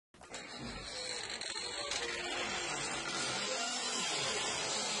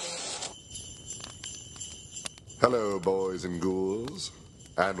Hello, boys and ghouls,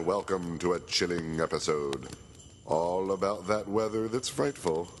 and welcome to a chilling episode all about that weather that's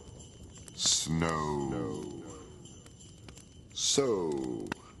frightful. Snow. So,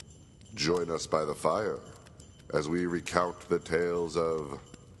 join us by the fire as we recount the tales of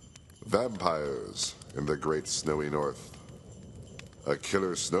vampires in the great snowy north, a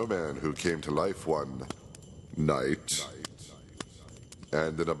killer snowman who came to life one night,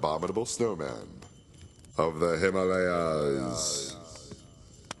 and an abominable snowman of the Himalayas.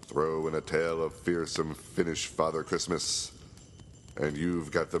 Throw in a tale of fearsome Finnish Father Christmas, and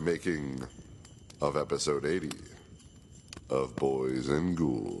you've got the making of episode 80 of Boys and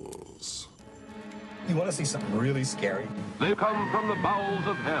Ghouls. You want to see something really scary? They come from the bowels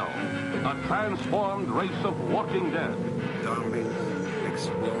of hell, a transformed race of walking dead. Zombies,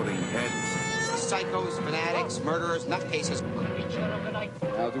 exploding heads. Psychos, fanatics, murderers, nutcases.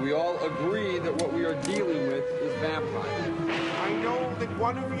 Now, do we all agree that what we are dealing with is vampires? I know that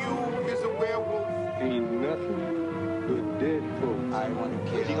one of you is a werewolf. Ain't nothing but dead folks. I want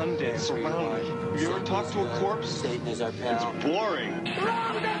to kill The undead surround me. You ever talk to a corpse? Satan is our pal. It's boring.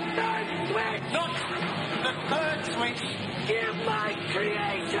 Throw the third switch! Not the third switch! Give my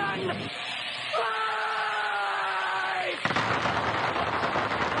creation life!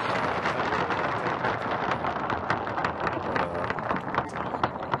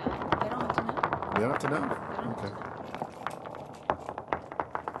 You don't have to know? Okay.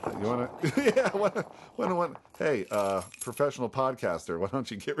 You want to? Yeah, what? Hey, professional podcaster, why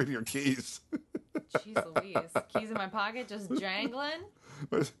don't you get rid of your keys? Jeez Louise. Keys in my pocket, just jangling.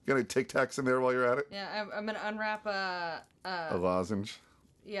 Got any Tic Tacs in there while you're at it? Yeah, I'm going to unwrap a lozenge?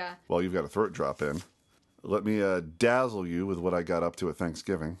 Yeah. Well, you've got a throat drop in. Let me dazzle you with what I got up to at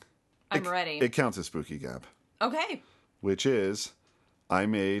Thanksgiving. I'm ready. It counts as Spooky Gab. Okay. Which is, I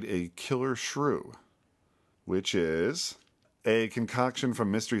made a killer shrew, which is a concoction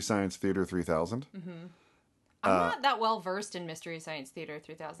from Mystery Science Theater 3000. Mm-hmm. I'm not that well versed in Mystery Science Theater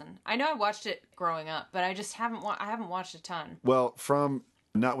 3000. I know I watched it growing up, but I just haven't watched a ton. Well, from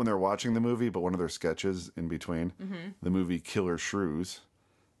not when they're watching the movie, but one of their sketches in between, the movie Killer Shrews,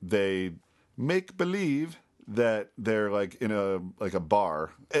 they make believe that they're like in a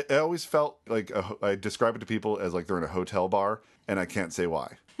bar. I always felt like I describe it to people as like they're in a hotel bar, and I can't say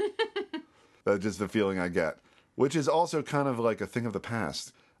why. That's just the feeling I get, which is also kind of like a thing of the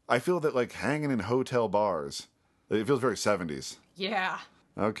past. I feel that like hanging in hotel bars, it feels very 70s. Yeah.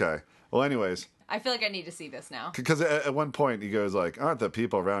 Okay. Well, anyways. I feel like I need to see this now. Because at one point he goes like, aren't the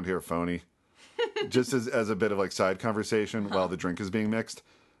people around here phony? Just as a bit of like side conversation while the drink is being mixed.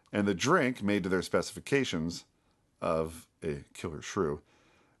 And the drink made to their specifications of a killer shrew.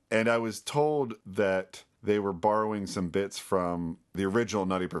 And I was told that they were borrowing some bits from the original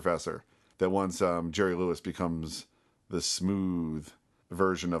Nutty Professor. That once Jerry Lewis becomes the smooth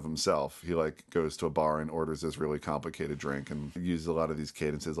version of himself, he like goes to a bar and orders this really complicated drink and uses a lot of these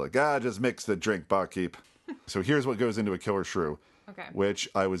cadences like, just mix the drink, barkeep. So here's what goes into a killer shrew. Okay. Which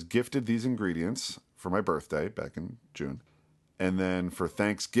I was gifted these ingredients for my birthday back in June. And then for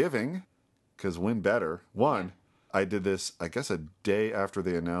Thanksgiving, because when better, I did this, I guess, a day after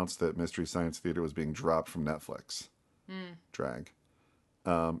they announced that Mystery Science Theater was being dropped from Netflix. Drag.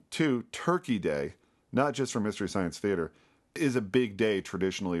 2, Turkey Day, not just for Mystery Science Theater, is a big day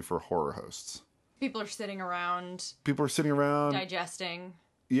traditionally for horror hosts. People are sitting around. Digesting.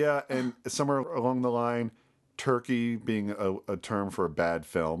 Yeah, and somewhere along the line, turkey being a term for a bad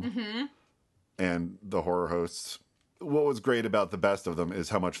film. Mm-hmm. And the horror hosts. What was great about the best of them is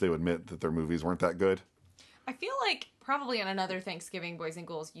how much they would admit that their movies weren't that good. I feel like probably on another Thanksgiving, Boys and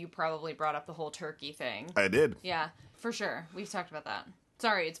Ghouls, you probably brought up the whole turkey thing. I did. Yeah, for sure. We've talked about that.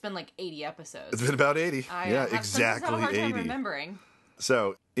 Sorry, it's been like 80 episodes. It's been about 80. Yeah, exactly have a hard 80. Time remembering.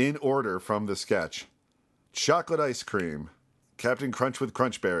 So, in order from the sketch, chocolate ice cream, Captain Crunch with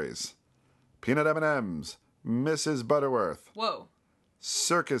Crunch Berries, peanut M&Ms, Mrs. Butterworth. Whoa.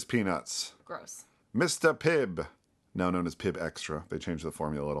 Circus Peanuts. Gross. Mr. Pibb, now known as Pibb Extra. They changed the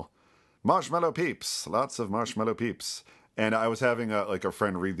formula a little. Marshmallow Peeps. Lots of Marshmallow Peeps. And I was having a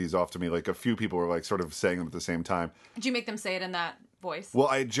friend read these off to me. Like a few people were like sort of saying them at the same time. Did you make them say it in that voice? Well,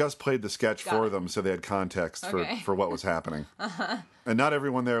 I just played the sketch for them, so they had context for what was happening. And not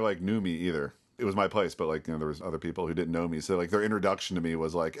everyone there like knew me either. It was my place, but like there was other people who didn't know me. So like their introduction to me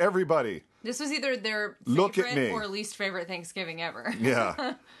was like, everybody. This was either their Look at me. or least favorite Thanksgiving ever.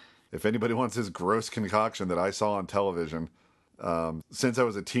 Yeah. If anybody wants this gross concoction that I saw on television, since I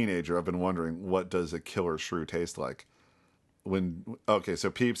was a teenager, I've been wondering, what does a killer shrew taste like?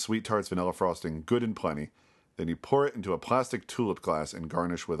 So Peeps, sweet tarts, vanilla frosting, good and plenty. Then you pour it into a plastic tulip glass and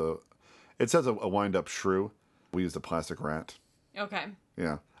garnish with it says a wind-up shrew. We used a plastic rat. Okay.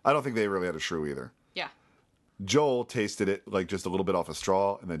 Yeah. I don't think they really had a shrew either. Yeah. Joel tasted it like just a little bit off a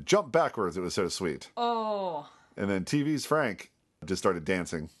straw and then jumped backwards. It was so sweet. Oh. And then TV's Frank just started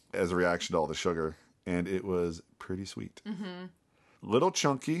dancing as a reaction to all the sugar. And it was pretty sweet. Mm-hmm. Little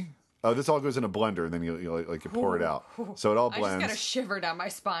chunky. Oh, this all goes in a blender and then you pour it out. So it all blends. I just got a shiver down my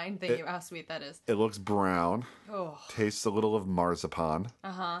spine thinking how sweet that is. It looks brown. Oh. Tastes a little of marzipan.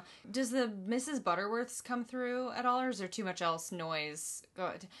 Uh-huh. Does the Mrs. Butterworths come through at all, or is there too much else noise?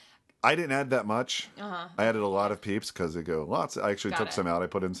 Good. I didn't add that much. Uh-huh. I added a lot of Peeps because they go lots. I actually took it. some out. I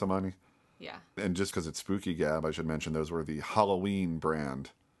put in some honey. Yeah. And just because it's Spooky Gab, I should mention those were the Halloween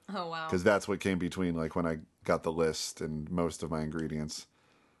brand. Oh, wow. Because that's what came between, like, when I got the list and most of my ingredients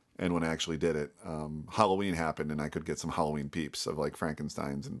and when I actually did it. Halloween happened and I could get some Halloween Peeps of, like,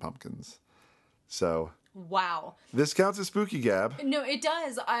 Frankensteins and pumpkins. So. Wow. This counts as Spooky Gab. No, it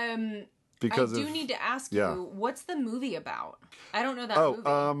does. Because I do need to ask you, what's the movie about? I don't know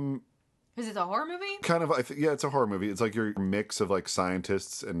that movie. Is it a horror movie? Kind of, yeah, it's a horror movie. It's like your mix of, like,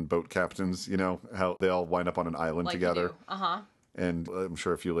 scientists and boat captains, you know, how they all wind up on an island together. Uh-huh. And I'm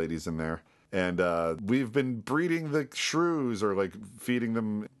sure a few ladies in there. And we've been breeding the shrews or, like, feeding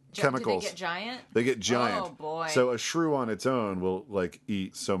them chemicals. Do they get giant? They get giant. Oh, boy. So a shrew on its own will, like,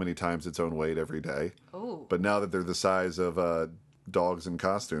 eat so many times its own weight every day. Ooh. But now that they're the size of dogs in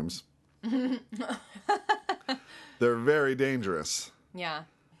costumes, they're very dangerous. Yeah.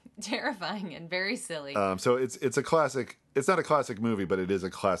 Terrifying and very silly. So it's a classic. It's not a classic movie, but it is a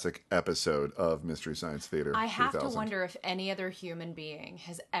classic episode of Mystery Science Theater. I have to wonder if any other human being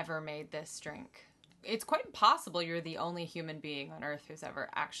has ever made this drink. It's quite possible you're the only human being on Earth who's ever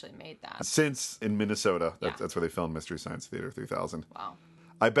actually made that. Since in Minnesota, that's where they filmed Mystery Science Theater 3000. Wow.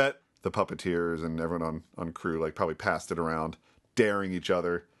 I bet the puppeteers and everyone on crew like probably passed it around, daring each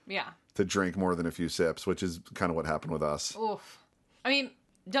other to drink more than a few sips, which is kind of what happened with us. Oof. I mean,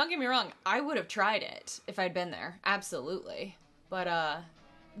 don't get me wrong, I would have tried it if I'd been there. Absolutely. But,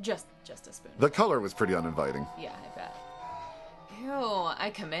 just a spoon. The color was pretty uninviting. Yeah, I bet. Ew,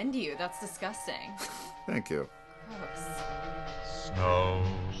 I commend you. That's disgusting. Thank you. Gross. Snow,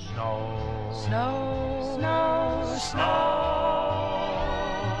 snow, snow, snow, snow.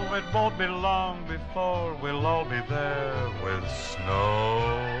 It won't be long before we'll all be there with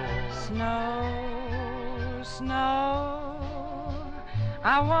snow. Snow, snow.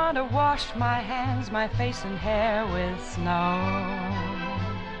 I want to wash my hands, my face and hair with snow.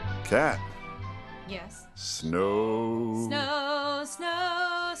 Cat. Yes. Snow. Snow,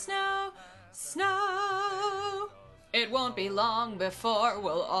 snow, snow, snow. It won't be long before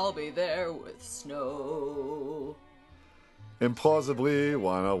we'll all be there with snow. Implausibly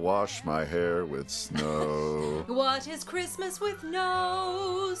wanna wash my hair with snow. What is Christmas with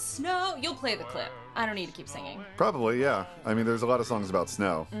no snow? You'll play the clip. I don't need to keep singing. Probably, yeah. I mean, there's a lot of songs about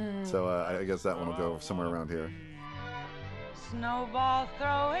snow. So I guess that one will go somewhere around here. Snowball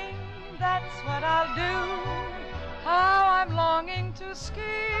throwing, that's what I'll do. How I'm longing to ski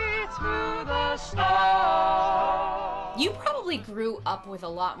through the snow. You probably grew up with a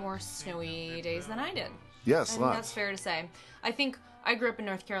lot more snowy days than I did. Yes, I think that's fair to say. I think I grew up in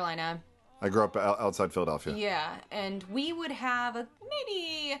North Carolina. I grew up outside Philadelphia. Yeah, and we would have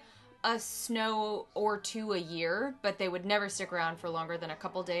maybe a snow or two a year, but they would never stick around for longer than a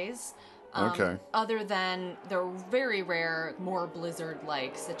couple days. Okay. Other than the very rare, more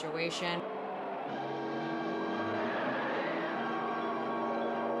blizzard-like situation.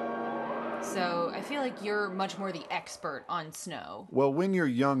 So I feel like you're much more the expert on snow. Well, when you're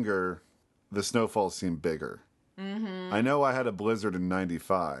younger, the snowfalls seem bigger. Mm-hmm. I know I had a blizzard in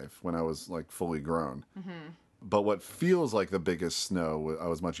 95 when I was like fully grown. Mm-hmm. But what feels like the biggest snow, I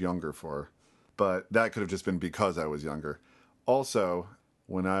was much younger for. But that could have just been because I was younger. Also,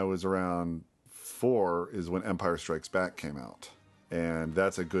 when I was around 4 is when Empire Strikes Back came out. And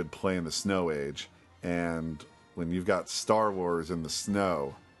that's a good play in the snow age. And when you've got Star Wars in the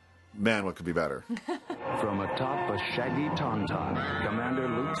snow, man, what could be better? From atop a shaggy tauntaun, Commander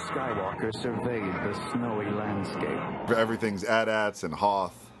Luke Skywalker surveyed the snowy landscape. Everything's AT-ATs and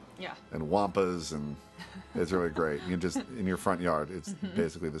Hoth. Yeah. And Wampas, and it's really great. You can just, in your front yard, it's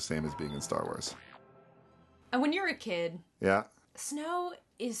basically the same as being in Star Wars. And when you're a kid, yeah, snow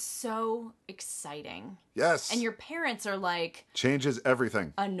is so exciting. Yes. And your parents are like... changes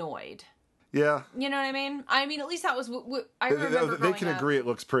everything. Annoyed. Yeah. You know what I mean? I mean, at least that was what I remember. They can agree it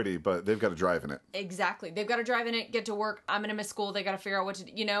looks pretty, but they've got to drive in it. Exactly. They've got to drive in it, get to work. I'm going to miss school. They got to figure out what to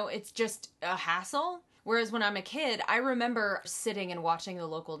do. You know, it's just a hassle. Whereas when I'm a kid, I remember sitting and watching the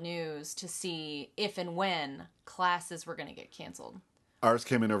local news to see if and when classes were going to get canceled. Ours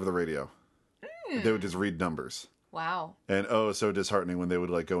came in over the radio. They would just read numbers. Wow. And so disheartening when they would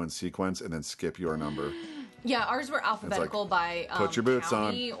like go in sequence and then skip your number. Yeah, ours were alphabetical by put your boots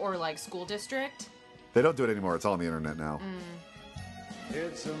county or like school district. They don't do it anymore. It's all on the internet now.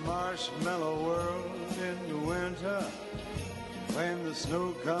 It's a marshmallow world in the winter when the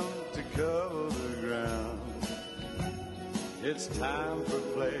snow comes to cover the ground. It's time for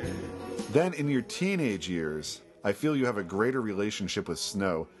play. Then in your teenage years, I feel you have a greater relationship with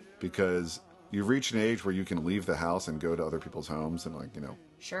snow because you've reached an age where you can leave the house and go to other people's homes and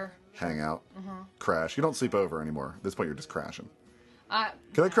Sure. hang out, crash. You don't sleep over anymore. At this point, you're just crashing.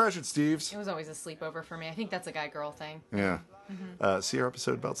 Can I crash at Steve's? It was always a sleepover for me. I think that's a guy-girl thing. Yeah. See our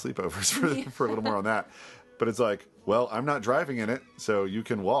episode about sleepovers for a little more on that. But it's like, well, I'm not driving in it, so you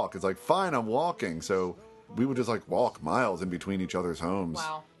can walk. It's like, fine, I'm walking. So we would just like walk miles in between each other's homes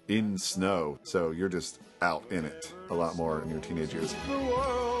in snow. So you're just out in it a lot more in your teenage years. The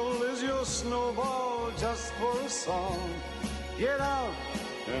world is your snowball just for a song. Get out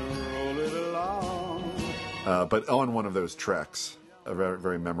and roll it along. But on one of those treks, a very,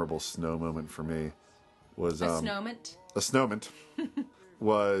 very memorable snow moment for me was... A snowment? A snowment.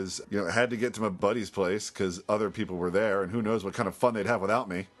 Was, I had to get to my buddy's place because other people were there, and who knows what kind of fun they'd have without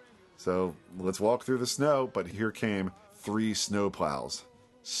me. So let's walk through the snow. But here came 3 snowplows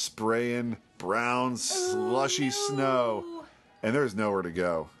spraying brown, slushy snow, and there's nowhere to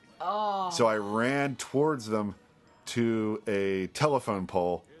go. Oh. So I ran towards them to a telephone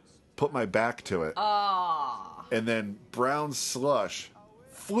pole, put my back to it, and then brown slush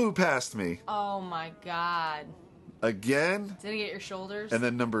flew past me. Oh my God. Again. Did it get your shoulders? And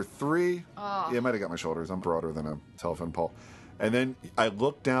then number 3, yeah, it might have got my shoulders. I'm broader than a telephone pole. And then I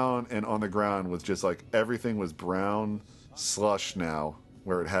looked down, and on the ground was just like everything was brown slush now,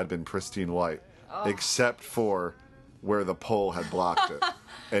 where it had been pristine white, except for where the pole had blocked it,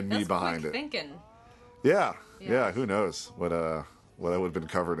 and me behind it. Thinking. Yeah, who knows what I would have been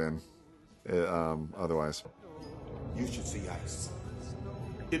covered in otherwise. You should see ice.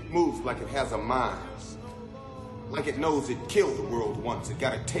 It moves like it has a mind. Like it knows it killed the world once. It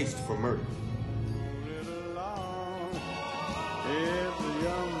got a taste for murder.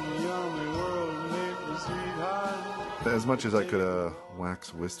 As much as I could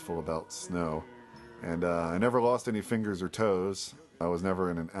wax wistful about snow, and I never lost any fingers or toes. I was never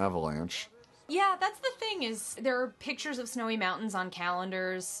in an avalanche. Yeah, that's the thing is there are pictures of snowy mountains on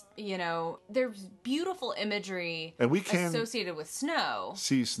calendars. There's beautiful imagery and we can associated with snow.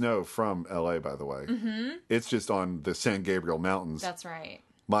 See snow from LA, by the way. Mm-hmm. It's just on the San Gabriel Mountains. That's right.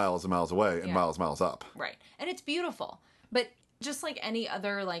 Miles and miles away and miles up. Right. And it's beautiful. But just like any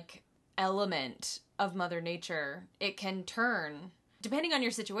other element of Mother Nature, it can turn, depending on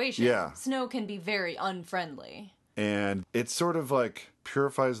your situation. Yeah. Snow can be very unfriendly. And it sort of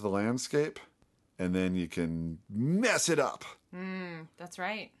purifies the landscape. And then you can mess it up. That's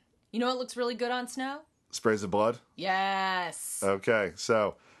right. You know what looks really good on snow? Sprays of blood? Yes. Okay,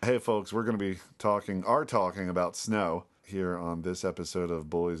 so, hey folks, we're going to be talking about snow here on this episode of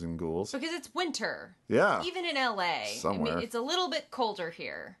Boys and Ghouls. Because it's winter. Yeah. Even in LA. Somewhere. I mean, it's a little bit colder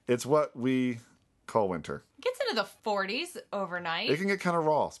here. It's what we call winter. It gets into the 40s overnight. It can get kind of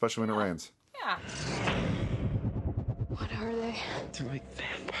raw, especially when it rains. Yeah. What are they? They're like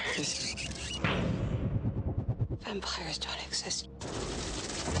vampires. Vampires don't exist.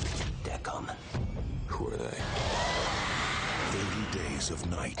 They're coming. Who are they? 80 Days of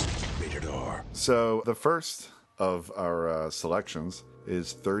Night. Rated R. So the first of our selections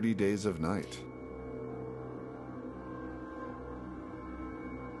is 30 Days of Night.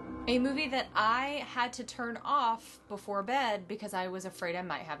 A movie that I had to turn off before bed because I was afraid I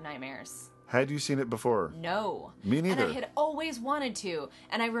might have nightmares. Had you seen it before? No. Me neither. And I had always wanted to.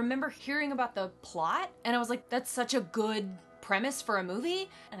 And I remember hearing about the plot, and I was like, that's such a good premise for a movie.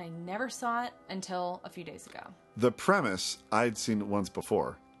 And I never saw it until a few days ago. The premise, I'd seen it once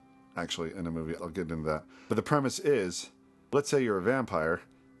before, actually, in a movie. I'll get into that. But the premise is, let's say you're a vampire,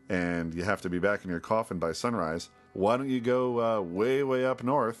 and you have to be back in your coffin by sunrise. Why don't you go way, way up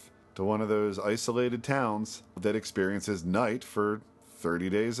north to one of those isolated towns that experiences night for 30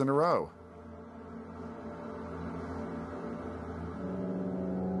 days in a row?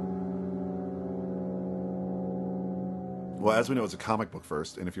 Well, as we know, it's a comic book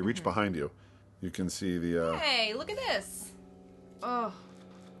first, and if you reach behind you, you can see the... Hey, look at this. Oh,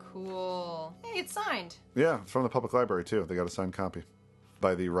 cool. Hey, it's signed. Yeah, it's from the public library, too. They got a signed copy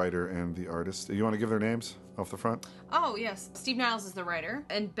by the writer and the artist. You want to give their names off the front? Oh, yes. Steve Niles is the writer,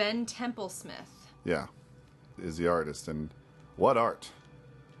 and Ben Templesmith. Yeah, is the artist, and what art.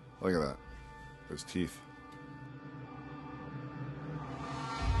 Look at that. There's teeth.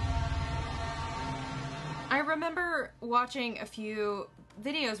 watching a few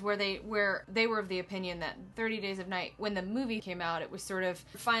videos where they were of the opinion that 30 Days of Night, when the movie came out, it was sort of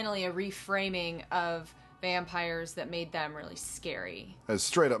finally a reframing of vampires that made them really scary. As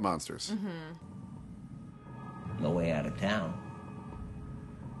straight up monsters. Mm-hmm. No way out of town.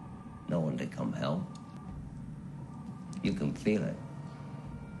 No one to come help. You can feel it.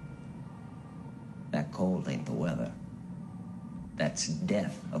 That cold ain't the weather. That's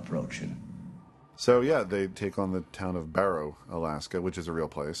death approaching. So yeah, they take on the town of Barrow, Alaska, which is a real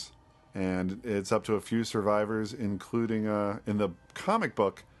place. And it's up to a few survivors, including, in the comic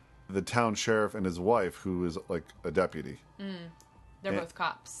book, the town sheriff and his wife, who is like a deputy. They're both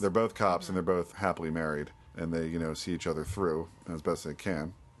cops. They're both cops, and they're both happily married. And they, see each other through as best they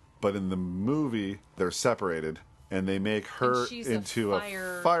can. But in the movie, they're separated, and they make her into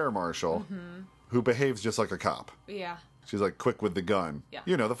a fire marshal who behaves just like a cop. Yeah. She's like quick with the gun. Yeah.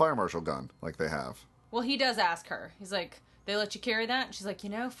 The fire marshal gun, like they have. Well, he does ask her. He's like, they let you carry that? And she's like,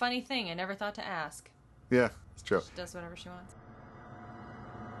 funny thing, I never thought to ask. Yeah, it's true. She does whatever she wants.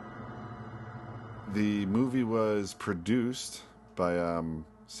 The movie was produced by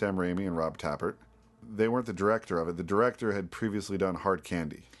Sam Raimi and Rob Tappert. They weren't the director of it. The director had previously done Hard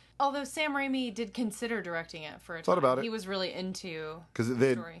Candy. Although Sam Raimi did consider directing it for a time. Thought about it. He was really into because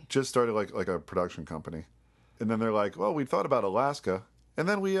they just started like a production company. And then they're like, well, we thought about Alaska, and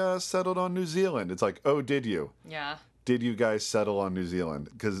then we settled on New Zealand. It's like, oh, did you? Yeah. Did you guys settle on New Zealand?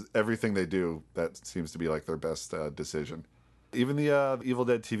 Because everything they do, that seems to be like their best decision. Even the Evil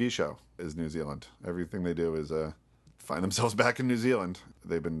Dead TV show is New Zealand. Everything they do is find themselves back in New Zealand.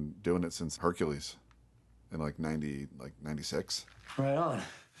 They've been doing it since Hercules in like 96. Right on.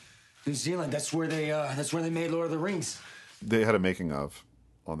 New Zealand, that's where they made Lord of the Rings. They had a making of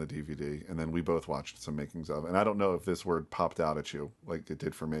on the DVD, and then we both watched some makings of. And I don't know if this word popped out at you like it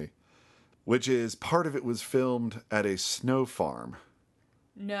did for me, which is part of it was filmed at a snow farm.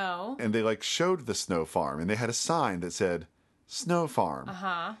 No. And they showed the snow farm, and they had a sign that said snow farm.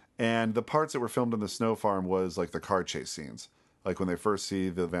 Uh-huh. And the parts that were filmed on the snow farm was like the car chase scenes. Like when they first see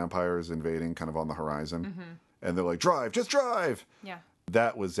the vampires invading kind of on the horizon. And they're like, drive, just drive. Yeah.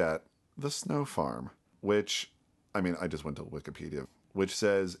 That was at the snow farm, which, I mean, I just went to Wikipedia, which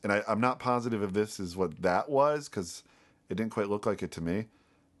says, and I'm not positive if this is what that was, because it didn't quite look like it to me,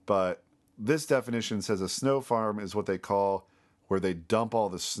 but this definition says a snow farm is what they call where they dump all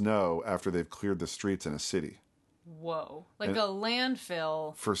the snow after they've cleared the streets in a city. Whoa. Like a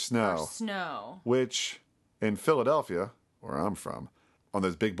landfill. For snow. For snow. Which, in Philadelphia, where I'm from, on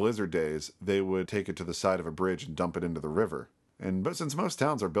those big blizzard days, they would take it to the side of a bridge and dump it into the river. But since most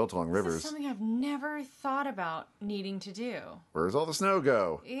towns are built along rivers... This is something I've never thought about needing to do. Where's all the snow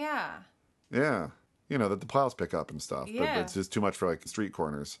go? Yeah. Yeah. That the plows pick up and stuff. Yeah. But it's just too much for street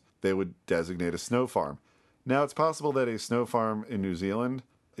corners. They would designate a snow farm. Now, it's possible that a snow farm in New Zealand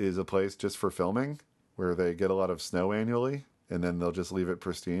is a place just for filming, where they get a lot of snow annually, and then they'll just leave it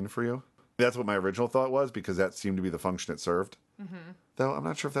pristine for you. That's what my original thought was, because that seemed to be the function it served. Though I'm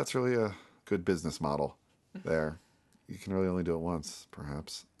not sure if that's really a good business model there. You can really only do it once,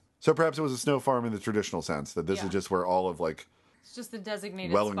 perhaps. So perhaps it was a snow farm in the traditional sense, that this is just where all of It's just the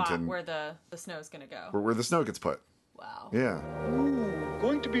designated Wellington, spot where the snow's going to go. where the snow gets put. Wow. Yeah. Ooh,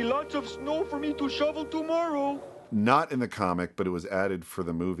 going to be lots of snow for me to shovel tomorrow. Not in the comic, but it was added for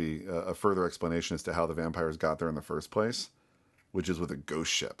the movie, a further explanation as to how the vampires got there in the first place, which is with a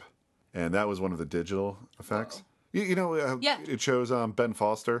ghost ship. And that was one of the digital effects. It shows Ben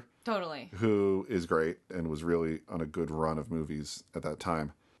Foster. Totally. Who is great and was really on a good run of movies at that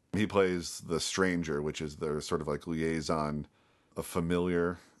time. He plays the Stranger, which is their sort of liaison, a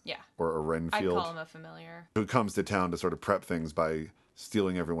familiar. Yeah. Or a Renfield. I call him a familiar. Who comes to town to sort of prep things by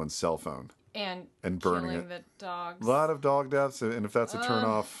stealing everyone's cell phone. And burning killing it. the dogs. A lot of dog deaths, and if that's a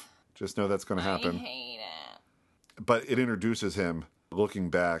turnoff, just know that's going to happen. I hate it. But it introduces him looking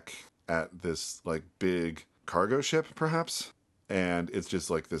back at this big cargo ship, perhaps, and it's just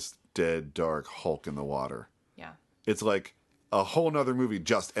this dead, dark hulk in the water. Yeah. It's like a whole nother movie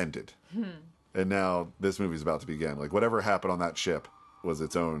just ended. And now this movie's about to begin. Whatever happened on that ship was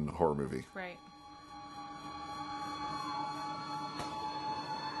its own horror movie. Right.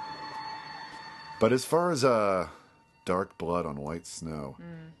 But as far as Dark Blood on White Snow,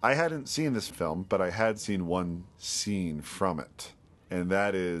 I hadn't seen this film, but I had seen one scene from it. And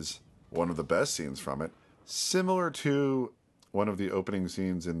that is one of the best scenes from it. Similar to one of the opening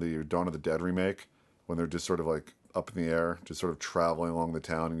scenes in the Dawn of the Dead remake, when they're just sort of up in the air, just sort of traveling along the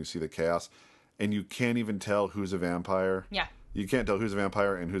town, and you see the chaos. And you can't even tell who's a vampire. Yeah. You can't tell who's a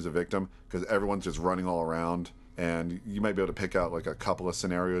vampire and who's a victim, because everyone's just running all around. And you might be able to pick out a couple of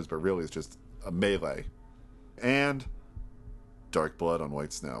scenarios, but really it's just a melee. And dark blood on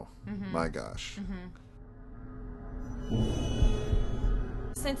white snow. My gosh.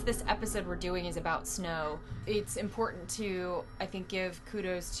 Since this episode we're doing is about snow, it's important to, I think, give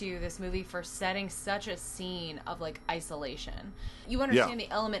kudos to this movie for setting such a scene of, like, isolation. You understand the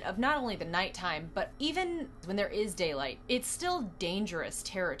element of not only the nighttime, but even when there is daylight, it's still dangerous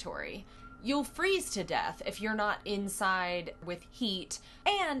territory. You'll freeze to death if you're not inside with heat.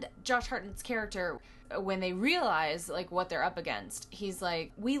 And Josh Hartnett's character, when they realize, like, what they're up against, he's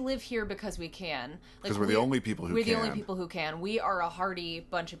like, we live here because we can. Because we're the only people who can. We're the only people who can. We are a hardy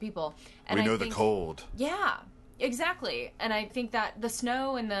bunch of people. And we know the cold. Yeah, exactly. And I think that the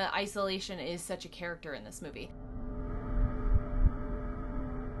snow and the isolation is such a character in this movie.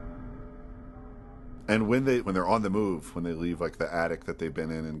 And when they're on the move, when they leave, like, the attic that they've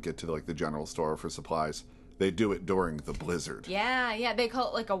been in and get to, like, the general store for supplies, they do it during the blizzard. Yeah, they call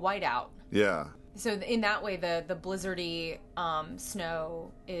it, like, a whiteout. Yeah. So in that way, the blizzardy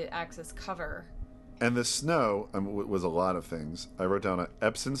snow, it acts as cover. And the snow was a lot of things. I wrote down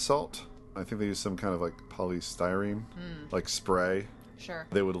Epsom salt. I think they used some kind of, like, polystyrene, like, spray. Sure.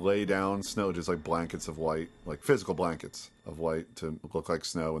 They would lay down snow, just like blankets of white, like physical blankets of white to look like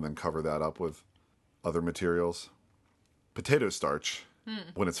snow, and then cover that up with other materials. Potato starch,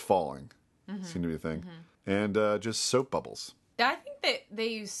 when it's falling, seemed to be a thing. And just soap bubbles. I think that they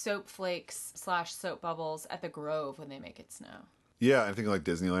use soap flakes / soap bubbles at the Grove when they make it snow. Yeah, I think like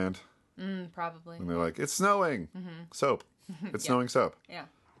Disneyland. Probably. And they're like, it's snowing. Soap. It's snowing soap. Yeah.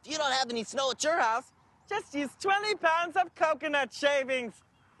 If you don't have any snow at your house, just use 20 pounds of coconut shavings.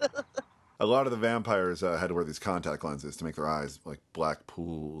 A lot of the vampires had to wear these contact lenses to make their eyes like black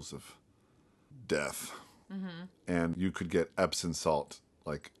pools of death. And you could get Epsom salt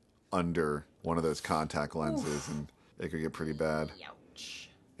like under one of those contact lenses, and it could get pretty bad. Ouch.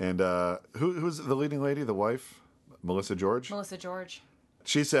 And who's the leading lady, the wife? Melissa George? Melissa George.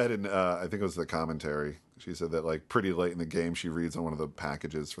 She said in, I think it was the commentary, she said that like pretty late in the game, she reads on one of the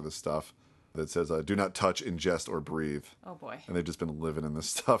packages for the stuff that says, do not touch, ingest, or breathe. Oh, boy. And they've just been living in this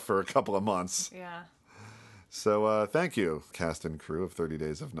stuff for a couple of months. Yeah. So thank you, cast and crew of 30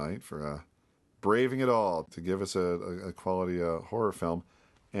 Days of Night, for braving it all to give us a quality horror film.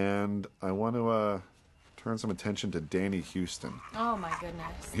 And I want to turn some attention to Danny Houston. Oh, my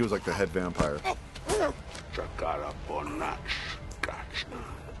goodness. He was like the head vampire.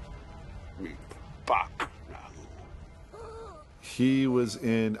 He was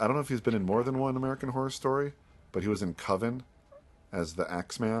in, I don't know if he's been in more than one American Horror Story, but he was in Coven as the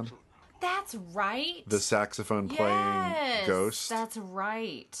Axeman. That's right. The saxophone playing ghost. That's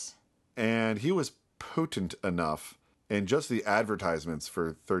right. And he was potent enough in just the advertisements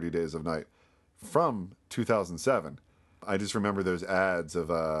for 30 Days of Night from 2007. I just remember those ads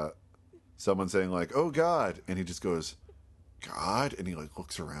of someone saying like, oh God. And he just goes, God? And he like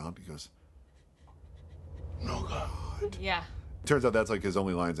looks around. He goes, no God. Yeah. Turns out that's like his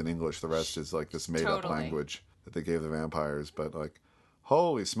only lines in English. The rest is like this made up language that they gave the vampires. But like,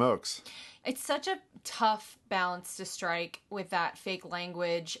 holy smokes. It's such a tough balance to strike with that fake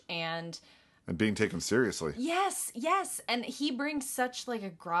language and being taken seriously. Yes. And he brings such like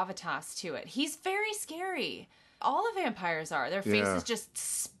a gravitas to it. He's very scary. All the vampires are. Their face is just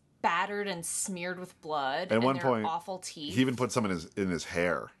spattered and smeared with blood. At one their point, awful teeth. He even put some in his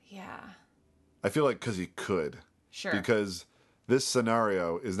hair. Yeah. I feel like because he could. Sure. Because this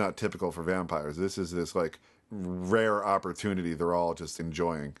scenario is not typical for vampires. This is this like rare opportunity they're all just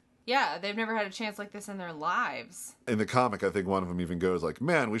enjoying. Yeah, they've never had a chance like this in their lives. In the comic, I think one of them even goes like,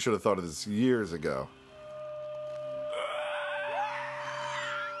 man, we should have thought of this years ago.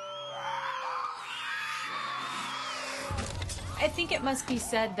 I think it must be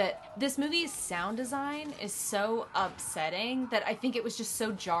said that this movie's sound design is so upsetting that I think it was just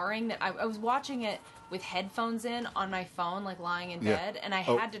so jarring that I was watching it with headphones in on my phone, like lying in bed, and I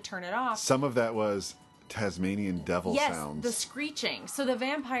had to turn it off. Some of that was Tasmanian devil sounds. Yes, the screeching. So the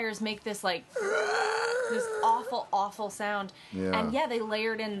vampires make this like this awful, awful sound. Yeah. And they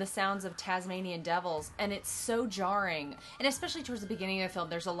layered in the sounds of Tasmanian devils, and it's so jarring. And especially towards the beginning of the film,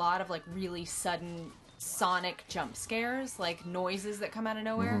 there's a lot of like really sudden sonic jump scares, like noises that come out of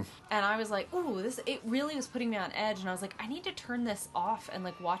nowhere. And I was like, ooh, it really was putting me on edge, and I was like, I need to turn this off and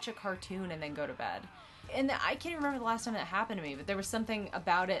like watch a cartoon and then go to bed. And I can't remember the last time that happened to me, but there was something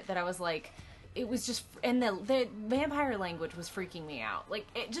about it that I was like, it was just, and the vampire language was freaking me out. Like,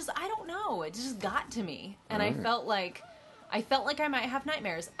 it just, I don't know, it just got to me. And I felt like I might have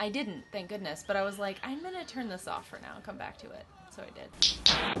nightmares. I didn't, thank goodness. But I was like, I'm gonna turn this off for now and come back to it. So I did.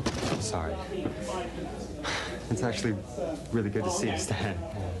 Sorry. It's actually really good to see you, Stan.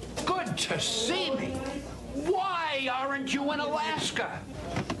 Good to see me. Why aren't you in Alaska?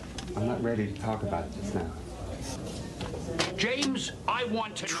 I'm not ready to talk about it just now. James, I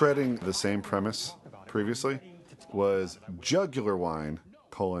want to... Treading the same premise previously was Jugular Wine,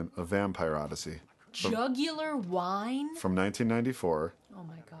 A Vampire Odyssey. Jugular Wine? From 1994. Oh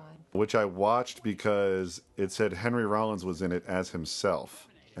my god. Which I watched because it said Henry Rollins was in it as himself.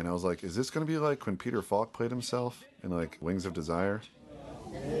 And I was like, is this going to be like when Peter Falk played himself in like Wings of Desire?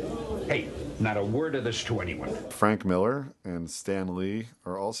 Hey, not a word of this to anyone. Frank Miller and Stan Lee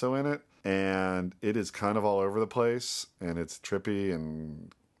are also in it. And it is kind of all over the place. And it's trippy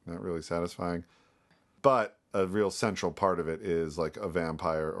and not really satisfying. But a real central part of it is like a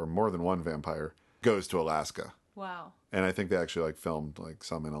vampire, or more than one vampire, goes to Alaska. Wow. And I think they actually like filmed like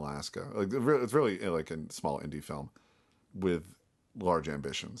some in Alaska. Like it's really like a small indie film with large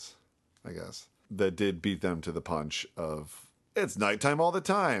ambitions, I guess, that did beat them to the punch of it's nighttime all the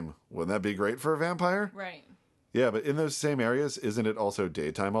time. Wouldn't that be great for a vampire? Right. Yeah, but in those same areas, isn't it also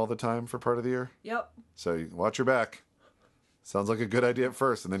daytime all the time for part of the year? Yep. So you watch your back. Sounds like a good idea at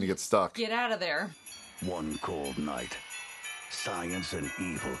first, and then you get stuck. Get out of there. One cold night, science and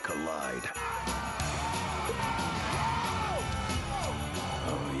evil collide.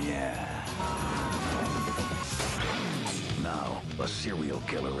 Oh, yeah. Now, a serial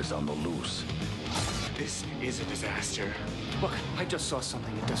killer is on the loose. This is a disaster. Look, I just saw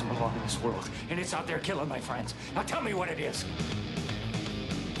something that doesn't belong in this world, and it's out there killing my friends. Now tell me what it is.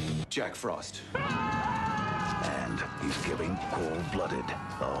 Jack Frost. And he's giving Cold-Blooded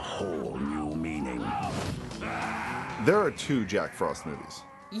a whole new meaning. There are 2 Jack Frost movies.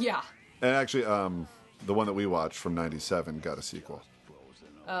 Yeah. And actually, the one that we watched from '97 got a sequel.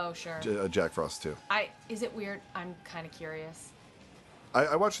 Oh, sure. Jack Frost 2. Is it weird? I'm kind of curious.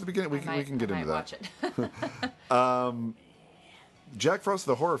 I watched the beginning. We can get into that. Watch it. Jack Frost,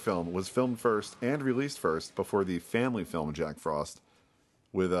 the horror film, was filmed first and released first before the family film Jack Frost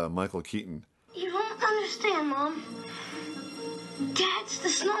with Michael Keaton. You don't understand, Mom. Dad's the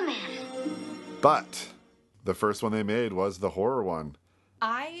snowman. But the first one they made was the horror one.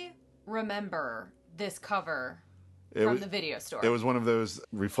 I remember this cover from the video store. It was one of those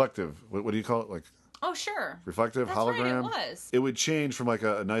reflective, what do you call it? Like, oh, sure. Reflective That's hologram. Right, it was. It would change from like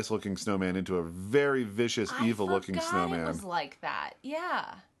a nice looking snowman into a very vicious, evil looking snowman. It was like that.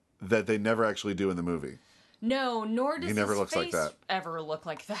 Yeah. That they never actually do in the movie. No, nor does he never his looks face like that. ever look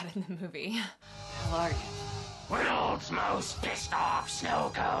like that in the movie. Lord. World's most pissed off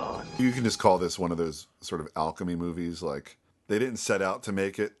snow cone. You can just call this one of those sort of alchemy movies. Like, they didn't set out to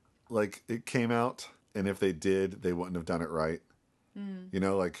make it like it came out. And if they did, they wouldn't have done it right. Mm. You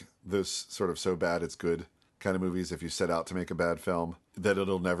know, like those sort of so bad it's good kind of movies. If you set out to make a bad film, that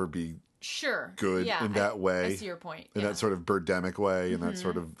it'll never be good in that way. I see your point. In that sort of Birdemic way, in that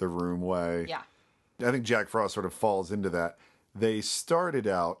sort of The Room way. Yeah. I think Jack Frost sort of falls into that. They started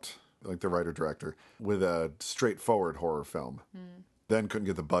out, like the writer-director, with a straightforward horror film. Then couldn't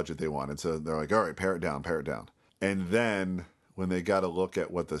get the budget they wanted, so they're like, all right, pare it down. And then when they got a look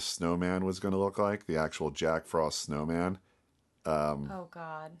at what the snowman was going to look like, the actual Jack Frost snowman, oh,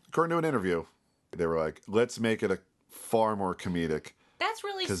 God. according to an interview, they were like, let's make it a far more comedic. That's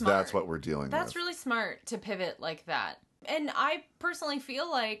really smart. Because that's what we're dealing with. That's really smart to pivot like that. And I personally feel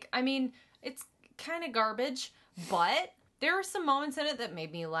like, I mean, it's kind of garbage, but there are some moments in it that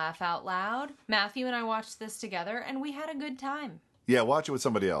made me laugh out loud. Matthew and I watched this together, and we had a good time. Yeah, watch it with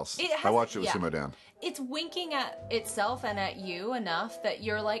somebody else. I watched it with Simo Dan. It's winking at itself and at you enough that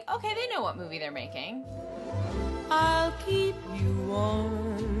you're like, okay, they know what movie they're making. I'll keep you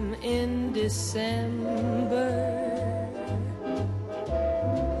warm in December,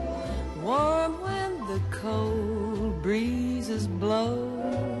 warm when the cold breezes blow.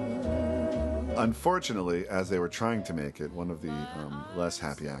 Unfortunately, as they were trying to make it, one of the less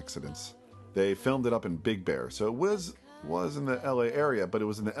happy accidents, they filmed it up in Big Bear. So it was in the LA area, but it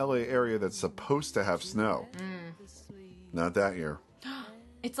was in the LA area that's supposed to have snow. Not that year.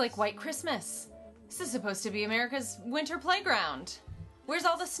 It's like White Christmas. This is supposed to be America's winter playground. Where's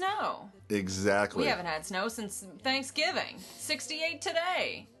all the snow? Exactly. We haven't had snow since Thanksgiving. 68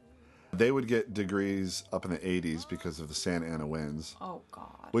 today. They would get degrees up in the 80s because of the Santa Ana winds. Oh,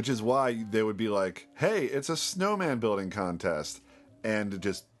 God. Which is why they would be like, hey, it's a snowman building contest. And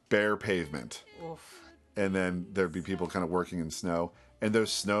just bare pavement. Oof. And then there'd be people kind of working in snow. And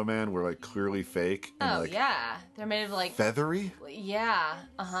those snowmen were like clearly fake. And, Oh, like, yeah. They're made of like... feathery? Yeah.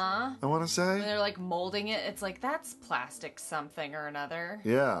 Uh-huh. I want to say. When they're like molding it, it's like, that's plastic something or another.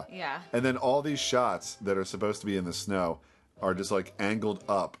 Yeah. Yeah. And then all these shots that are supposed to be in the snow are just like angled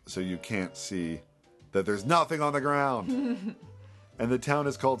up so you can't see that there's nothing on the ground. And the town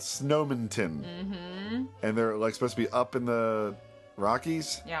is called Snowminton. Mm-hmm. Mm-hmm. And they're like supposed to be up in the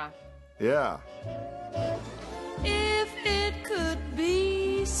Rockies. Yeah. Yeah. If it could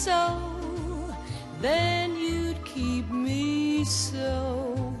be so, then you'd keep me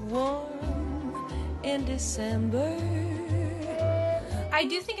so warm in December. I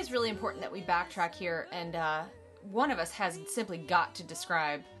do think it's really important that we backtrack here, and one of us has simply got to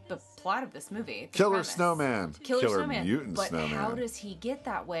describe the plot of this movie. The Killer premise. Snowman. Killer Snowman. Mutant but Snowman. how does he get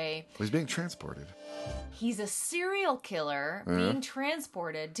that way? He's being transported. He's a serial killer Yeah. being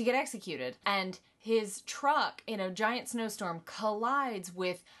transported to get executed, and his truck in a giant snowstorm collides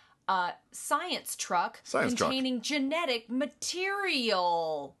with a science truck containing genetic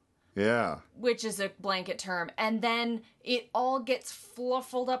material. Yeah. Which is a blanket term. And then it all gets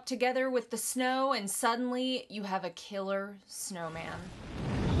fluffled up together with the snow, and suddenly you have a killer snowman.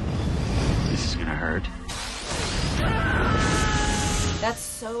 This is gonna hurt. That's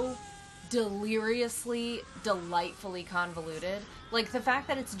so deliriously, delightfully convoluted. Like, the fact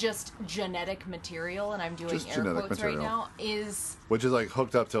that it's just genetic material, and I'm doing Just air genetic quotes material. right now, is... Which is like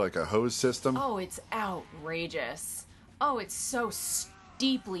hooked up to like a hose system. Oh, it's outrageous. Oh, it's so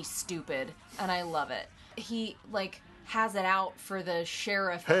steeply stupid, and I love it. He, like, has it out for the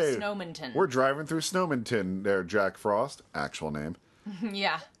sheriff Hey, of Snowminton. we're driving through Snowminton there, Jack Frost. Actual name.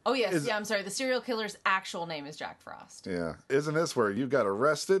 Yeah. Oh, yes. Yeah, I'm sorry. The serial killer's actual name is Jack Frost. Yeah. Isn't this where you got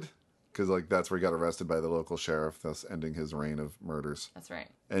arrested? Because like that's where he got arrested by the local sheriff, thus ending his reign of murders. That's right.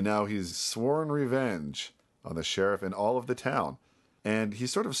 And now he's sworn revenge on the sheriff and all of the town. And he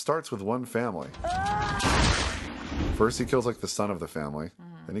sort of starts with one family. First he kills like the son of the family.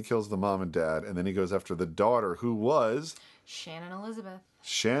 Then he kills the mom and dad. And then he goes after the daughter, who was Shannon Elizabeth.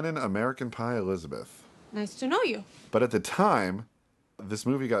 Shannon American Pie Elizabeth. Nice to know you. But at the time, this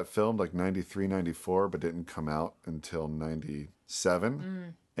movie got filmed like 93, 94, but didn't come out until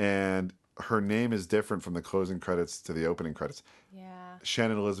 97. And her name is different from the closing credits to the opening credits. Yeah.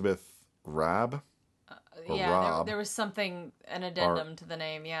 Shannon Elizabeth Rabb? Or Yeah, Robb. there was something, an addendum to the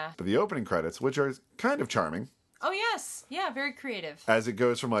name, yeah. But the opening credits, which are kind of charming, Oh, yes. Yeah, very creative. as it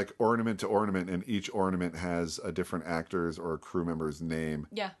goes from like ornament to ornament, and each ornament has a different actor's or crew member's name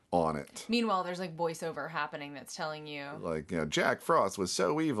Yeah. on it. Meanwhile, there's like voiceover happening that's telling you. Like, you know, Jack Frost was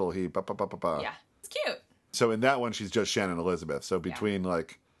so evil, he ba ba ba ba ba. Yeah. It's cute. So in that one, she's just Shannon Elizabeth. So between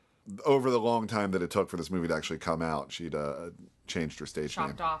like, over the long time that it took for this movie to actually come out, she'd changed her stage name.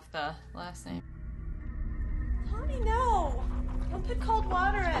 Chopped off the last name. Honey, no. Don't put cold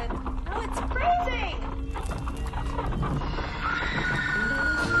water in. No, it's freezing.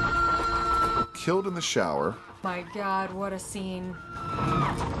 Killed in the shower. My God, what a scene.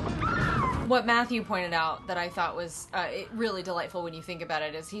 What Matthew pointed out that I thought was really delightful when you think about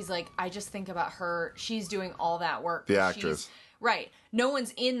it is he's like, I just think about her. She's doing all that work. The actress. Right. No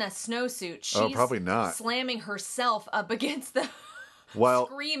one's in the snowsuit. She's Oh, probably not. slamming herself up against the... While,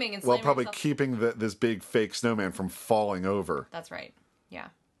 screaming and while slamming probably herself. keeping this big fake snowman from falling over. That's right. Yeah.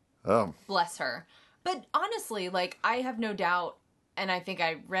 Oh. Bless her. But honestly, like, I have no doubt, and I think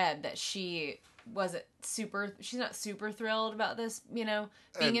I read that she's not super thrilled about this, you know,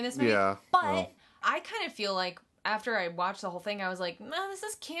 being in this movie. Yeah. But Well. I kind of feel like after I watched the whole thing, I was like, no, this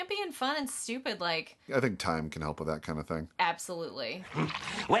is campy and fun and stupid. Like, I think time can help with that kind of thing. absolutely.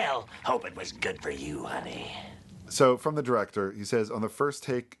 Well, hope it was good for you, honey. So from the director, he says on the first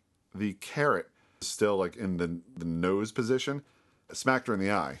take, the carrot is still like in the nose position, smacked her in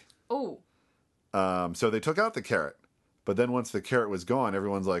the eye. Oh. So they took out the carrot. But then once the carrot was gone,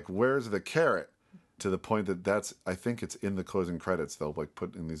 everyone's like, where's the carrot? To the point that I think it's in the closing credits. They'll like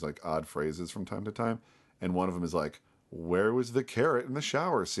put in these like odd phrases from time to time. And one of them is like, where was the carrot in the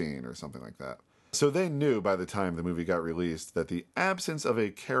shower scene? Or something like that. So they knew by the time the movie got released that the absence of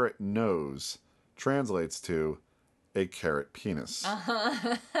a carrot nose translates to a carrot penis.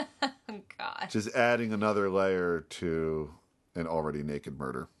 Oh, God. Just adding another layer to an already naked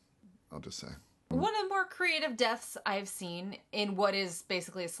murder, I'll just say. One of the more creative deaths I've seen in what is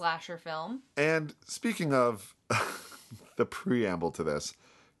basically a slasher film. And speaking of the preamble to this,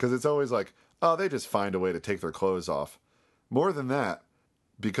 because it's always like, oh, they just find a way to take their clothes off. More than that,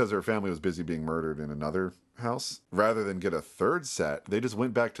 because her family was busy being murdered in another house, rather than get a third set, they just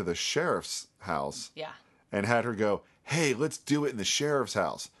went back to the sheriff's house. Yeah. And had her go, hey, let's do it in the sheriff's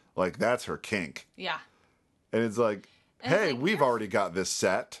house. Like, that's her kink. Yeah. And it's like, And it's hey, like, we've already got this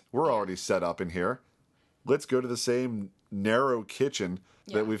set. We're already set up in here. Let's go to the same narrow kitchen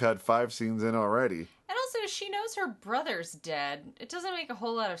that we've had 5 scenes in already. And also, she knows her brother's dead. It doesn't make a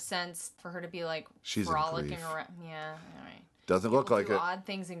whole lot of sense for her to be like She's in frolicking grief. around. Yeah, all right. Doesn't look like Do it. odd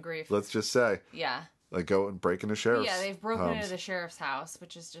things in grief. Let's just say. Yeah. Like, go and break into sheriff's Yeah, they've broken homes. into the sheriff's house,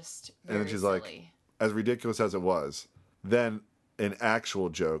 which is just And very then she's silly. like, as ridiculous as it was, then an actual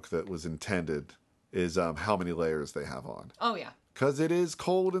joke that was intended is how many layers they have on. Oh, yeah. Because it is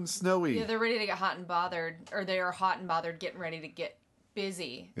cold and snowy. Yeah, they're ready to get hot and bothered, or they are hot and bothered getting ready to get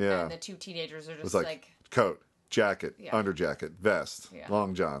busy. Yeah. And the two teenagers are just It's like coat, jacket, Yeah. under jacket, vest, Yeah.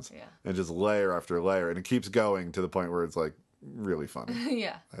 long johns, Yeah. and just layer after layer. And it keeps going to the point where it's like really funny.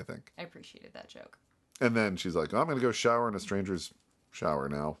 Yeah. I think. I appreciated that joke. And then she's like, I'm going to go shower in a stranger's shower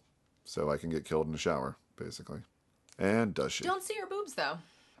now so I can get killed in the shower, basically. And does she? Don't see her boobs, though.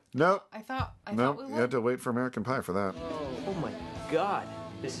 Nope. I thought we You had to wait for American Pie for that. Oh my God,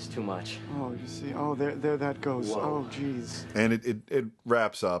 this is too much. Oh, you see? Oh, there that goes. Whoa. Oh, jeez. And it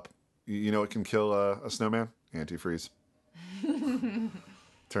wraps up. You know what can kill a snowman? Antifreeze.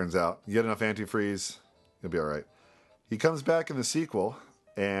 Turns out. You get enough antifreeze, you'll be all right. He comes back in the sequel,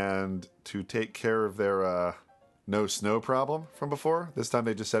 and to take care of their no snow problem from before, this time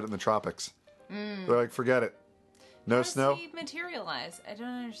they just set it in the tropics. They're like, forget it. No How snow. does he materialize? I don't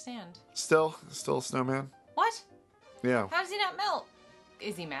understand. Still a snowman. What? Yeah. How does he not melt?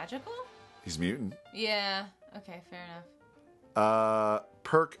 Is he magical? He's mutant. Yeah. Okay, fair enough.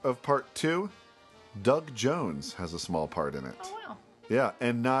 Perk of part 2, Doug Jones has a small part in it. Oh, wow. Yeah,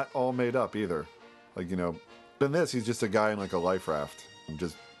 and not all made up either. Like, you know, in this, he's just a guy in like a life raft.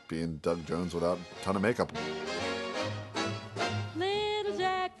 Just being Doug Jones without a ton of makeup. Little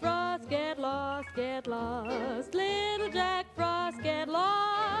Jack Frost, get lost, get lost. Little Jack Frost, get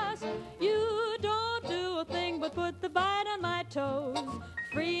lost. You don't do a thing but put the bite on my toes.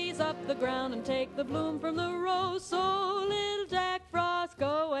 Freeze up the ground and take the bloom from the rose. So little Jack Frost,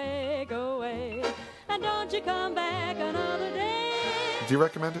 go away, go away. And don't you come back another day. Do you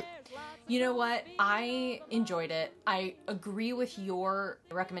recommend it? You know what? I enjoyed it. I agree with your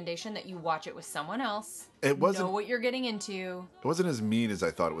recommendation that you watch it with someone else. It wasn't- know what you're getting into. It wasn't as mean as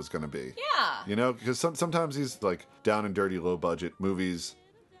I thought it was going to be. Yeah. You know, because sometimes these like down and dirty, low budget movies,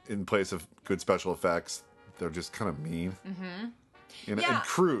 in place of good special effects, they're just kind of mean. Mm-hmm. You know, Yeah. and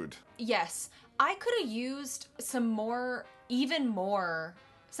crude. Yes. I could have used some more, even more.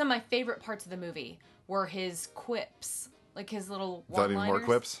 Some of my favorite parts of the movie were his quips. Like his little Thought even more one-liners.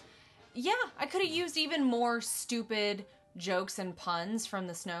 quips? Yeah, I could have used even more stupid jokes and puns from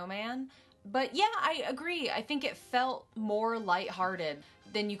the snowman. But yeah, I agree. I think it felt more lighthearted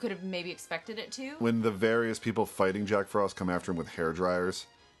than you could have maybe expected it to. When the various people fighting Jack Frost come after him with hair dryers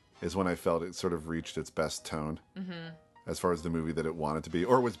is when I felt it sort of reached its best tone. Mm-hmm. As far as the movie that it wanted to be,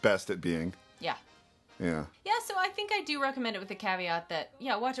 or was best at being. Yeah. Yeah. Yeah, so I think I do recommend it with the caveat that,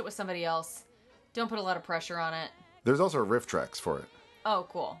 yeah, watch it with somebody else. Don't put a lot of pressure on it. There's also riff tracks for it. Oh,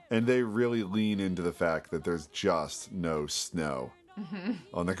 cool. And they really lean into the fact that there's just no snow Mm-hmm.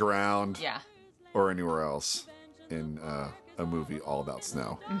 on the ground Yeah. or anywhere else in a movie all about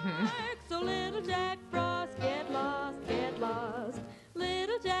snow. Mm-hmm. So little Jack Frost, get lost, get lost.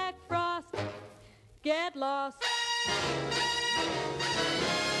 Little Jack Frost, get lost.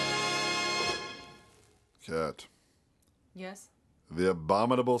 Cat. Yes. The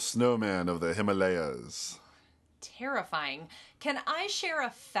abominable snowman of the Himalayas. Terrifying. Can I share a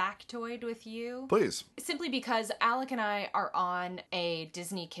factoid with you? Please. Simply because Alec and I are on a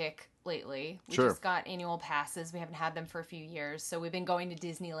Disney kick lately. We Sure. just got annual passes. We haven't had them for a few years, so we've been going to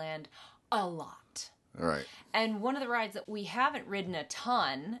Disneyland a lot. All right. And one of the rides that we haven't ridden a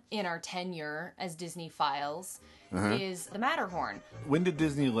ton in our tenure as Disney Files Uh-huh. is the Matterhorn. When did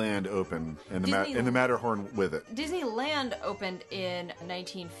Disneyland open and Disney- and the Matterhorn with it? Disneyland opened in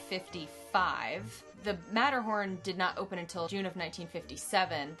 1955. The Matterhorn did not open until June of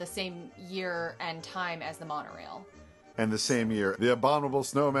 1957, the same year and time as the monorail. And the same year, The Abominable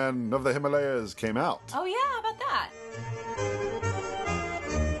Snowman of the Himalayas came out. Oh yeah, how about that?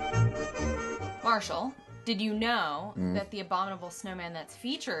 Marshall, did you know Mm. that the abominable snowman that's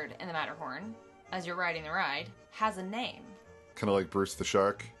featured in the Matterhorn, as you're riding the ride, has a name? Kind of like Bruce the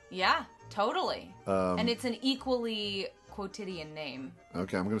Shark. Yeah, totally. Um, And it's an equally quotidian name.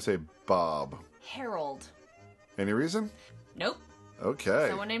 Okay, I'm going to say Bob. Harold. Any reason? Nope. Okay.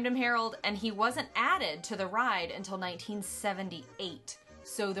 Someone named him Harold, and he wasn't added to the ride until 1978.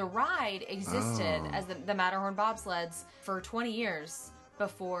 So the ride existed Oh. as the Matterhorn bobsleds for 20 years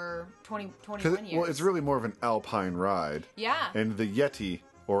before 21 years. Well, it's really more of an alpine ride. Yeah. And the Yeti,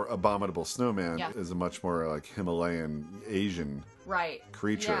 or Abominable Snowman, Yeah. is a much more like Himalayan Asian Right.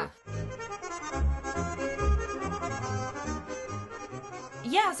 creature.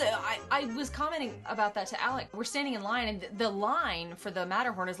 Yeah, so I was commenting about that to Alec. We're standing in line, and the line for the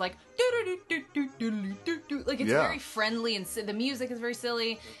Matterhorn is like, like it's very friendly, and the music is very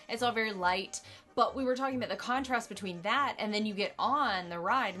silly. It's all very light. But we were talking about the contrast between that, and then you get on the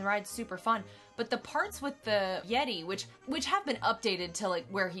ride, and the ride's super fun. But the parts with the Yeti, which have been updated to like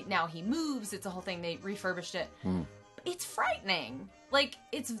where he moves, it's a whole thing. They refurbished it. It's frightening. Like,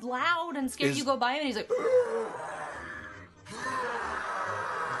 it's loud and scary. You go by him, and he's like...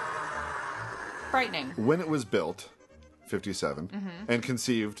 frightening. When it was built, 57, and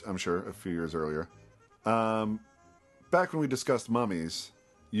conceived, I'm sure, a few years earlier, back when we discussed mummies,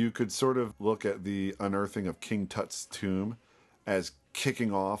 you could sort of look at the unearthing of King Tut's tomb as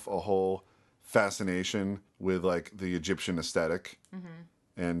kicking off a whole fascination with, like, the Egyptian aesthetic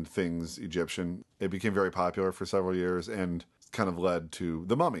and things Egyptian. It became very popular for several years and kind of led to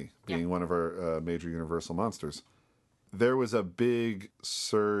The Mummy being one of our major Universal monsters. There was a big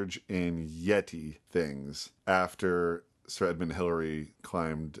surge in Yeti things after Sir Edmund Hillary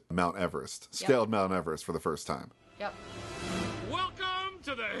climbed Mount Everest, scaled Mount Everest for the first time. Yep. Welcome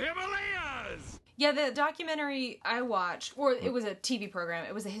to the Himalayas! Yeah, the documentary I watched, or it was a TV program,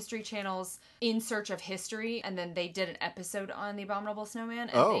 it was the History Channel's In Search of History, and then they did an episode on the Abominable Snowman,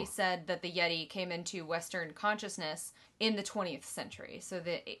 and they said that the Yeti came into Western consciousness in the 20th century, so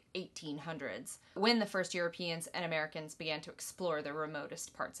the 1800s, when the first Europeans and Americans began to explore the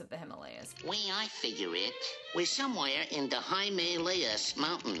remotest parts of the Himalayas. Way I figure it, we're somewhere in the Himalayas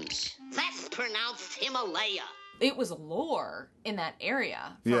mountains. That's pronounced Himalaya. It was lore in that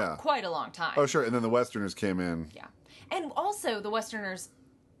area for quite a long time. Oh, sure. And then the Westerners came in. Yeah. And also the Westerners,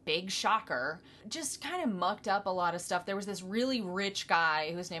 big shocker, just kind of mucked up a lot of stuff. There was this really rich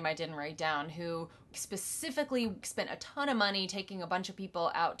guy whose name I didn't write down who specifically spent a ton of money taking a bunch of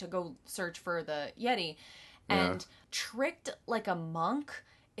people out to go search for the Yeti and tricked like a monk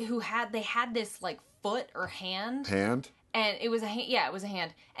who had this like foot or hand. And it was a hand. Yeah, it was a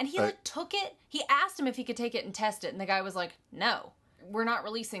hand. And he took it. He asked him if he could take it and test it. And the guy was like, no, we're not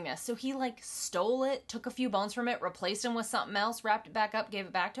releasing this. So he like stole it, took a few bones from it, replaced them with something else, wrapped it back up, gave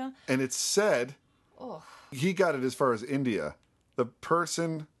it back to him. And it's said he got it as far as India. The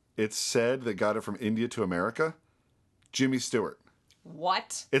person it's said that got it from India to America, Jimmy Stewart.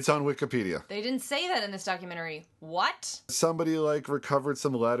 What? It's on Wikipedia. They didn't say that in this documentary. What? Somebody like recovered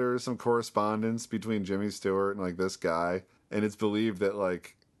some letters, some correspondence between Jimmy Stewart and like this guy, and it's believed that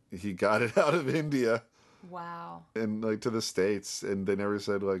like he got it out of India. Wow. And like to the States, and they never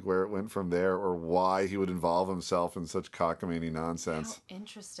said like where it went from there or why he would involve himself in such cockamamie nonsense. How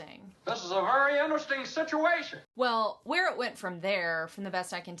interesting. This is a very interesting situation. Well, where it went from there, from the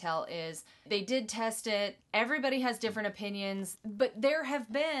best I can tell, is they did test it. Everybody has different opinions, but there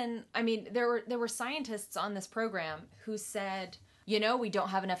have been, I mean, there were scientists on this program who said, you know, we don't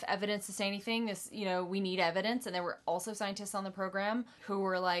have enough evidence to say anything. This, you know, we need evidence. And there were also scientists on the program who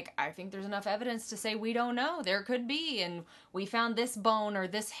were like, I think there's enough evidence to say we don't know. There could be. And we found this bone or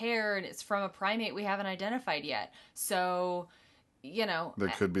this hair, and it's from a primate we haven't identified yet. So, you know. There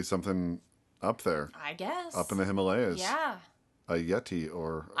could be something up there. I guess. Up in the Himalayas. Yeah. A Yeti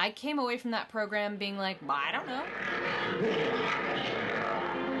or... I came away from that program being like, I don't know.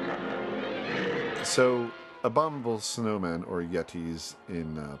 So... Abominable snowmen, or Yetis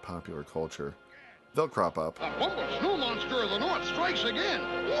in popular culture, they'll crop up. The humble snow monster of the north strikes again.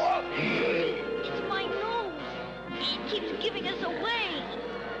 It's my nose. It keeps giving us away.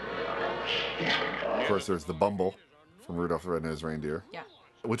 Of course, there's the Bumble from Rudolph the Red-Nosed Reindeer. Yeah.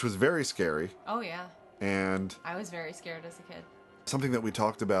 Which was very scary. Oh, yeah. And... I was very scared as a kid. Something that we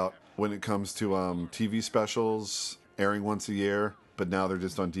talked about when it comes to TV specials airing once a year. But now they're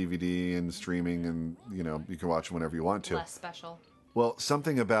just on DVD and streaming, and, you know, you can watch them whenever you want to. Less special. Well,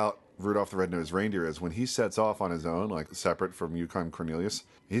 something about Rudolph the Red-Nosed Reindeer is when he sets off on his own, like separate from Yukon Cornelius,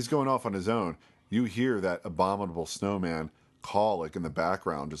 he's going off on his own. You hear that abominable snowman call, like, in the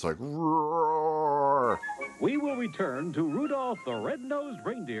background, just like, roar. We will return to Rudolph the Red-Nosed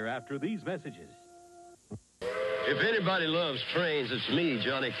Reindeer after these messages. If anybody loves trains, it's me,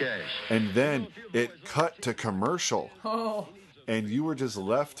 Johnny Cash. And then it cut to commercial. Oh. And you were just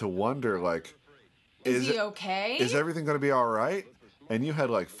left to wonder, like, is he okay? Is everything going to be all right? And you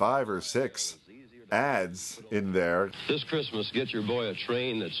had like 5 or 6 ads in there. This Christmas, get your boy a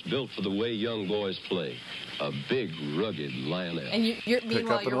train that's built for the way young boys play. A big, rugged Lionel. And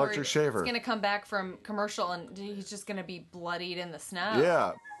meanwhile, you're worried shaver. He's going to come back from commercial and he's just going to be bloodied in the snow.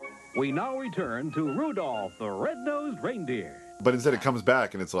 Yeah. We now return to Rudolph the Red-Nosed Reindeer. But instead it comes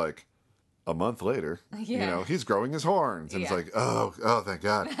back and it's like, a month later, Yeah. you know, he's growing his horns. And it's like, oh, thank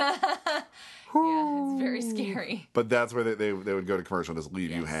God. Yeah, it's very scary. But that's where they would go to commercial and just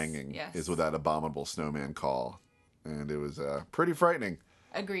leave you hanging. Yes. Is with that abominable snowman call, and it was pretty frightening.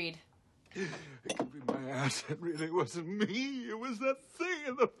 Agreed. It could be my ass. It really wasn't me. It was that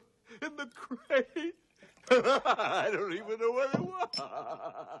thing in the crate. I don't even know what it was.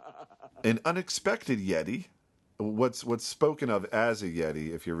 An unexpected Yeti. What's spoken of as a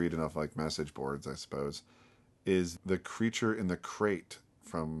Yeti, if you read enough like message boards, I suppose, is the creature in the crate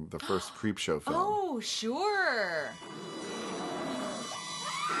from the first Creepshow film. Oh, sure.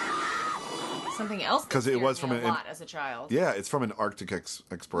 Something else. Because it was from a lot as a child. Yeah, it's from an Arctic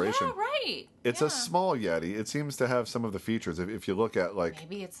exploration. Yeah, right. It's a small Yeti. It seems to have some of the features. If you look at like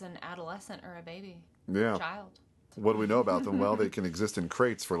maybe it's an adolescent or a baby. Yeah. Child. What do we know about them? Well, they can exist in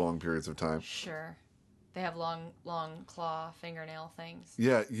crates for long periods of time. Sure. They have long claw fingernail things.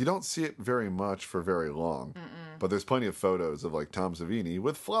 Yeah, you don't see it very much for very long. But there's plenty of photos of like Tom Savini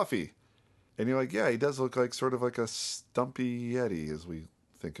with Fluffy. And you're like, yeah, he does look like sort of like a stumpy Yeti as we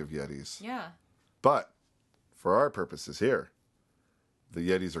think of Yetis. Yeah. But for our purposes here, the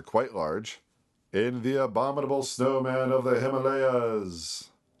Yetis are quite large in The Abominable Snowman of the Himalayas,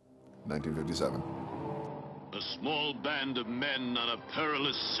 1957. A small band of men on a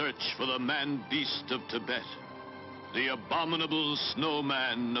perilous search for the man-beast of Tibet. The abominable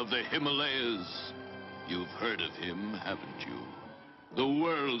snowman of the Himalayas. You've heard of him, haven't you? The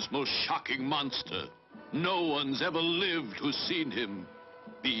world's most shocking monster. No one's ever lived who's seen him.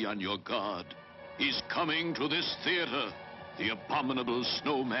 Be on your guard. He's coming to this theater. The abominable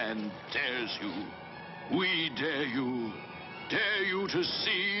snowman dares you. We dare you. Dare you to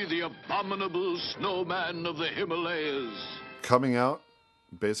see the abominable snowman of the Himalayas. Coming out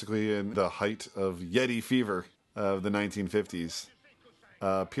basically in the height of Yeti fever of the 1950s,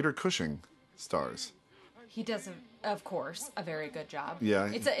 Peter Cushing stars. He does, of course, a very good job.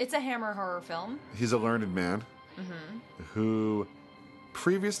 Yeah. It's a Hammer horror film. He's a learned man who,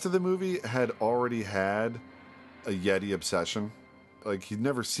 previous to the movie, had already had a Yeti obsession. Like, he'd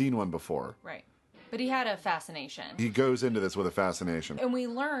never seen one before. Right. But he had a fascination. He goes into this with a fascination. And we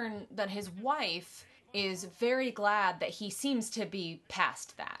learn that his wife is very glad that he seems to be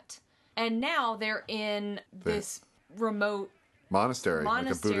past that. And now they're in this remote monastery, like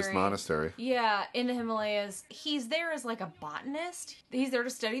a Buddhist monastery. Yeah, in the Himalayas. He's there as like a botanist. He's there to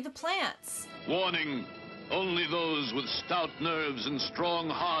study the plants. Warning. Only those with stout nerves and strong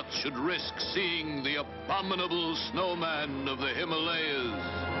hearts should risk seeing the abominable snowman of the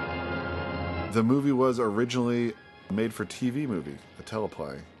Himalayas. The movie was originally a made-for-TV movie, a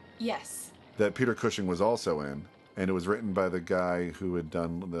teleplay. Yes. That Peter Cushing was also in, and it was written by the guy who had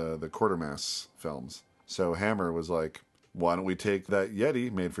done the Quatermass films. So Hammer was like, why don't we take that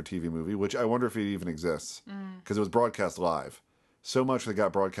Yeti made-for-TV movie, which I wonder if it even exists, because it was broadcast live. So much that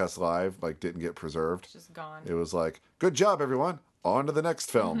got broadcast live, like, didn't get preserved. It's just gone. It was like, good job, everyone. On to the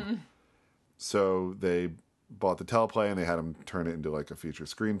next film. So they bought the teleplay, and they had him turn it into, like, a feature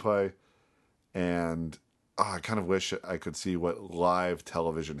screenplay. And I kind of wish I could see what live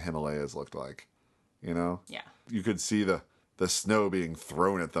television Himalayas looked like. You know? Yeah. You could see the snow being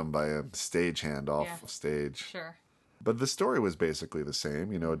thrown at them by a stagehand off stage. Sure. But the story was basically the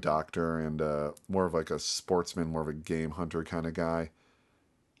same. You know, a doctor and more of like a sportsman, more of a game hunter kind of guy.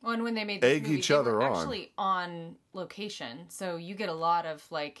 Well, and when they made this Egg movie, each they other were on. actually on location. So you get a lot of,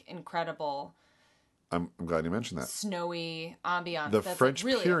 like, incredible... I'm glad you mentioned that. Snowy ambiance. The that's French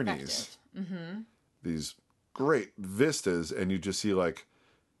like really Pyrenees. These great vistas, and you just see like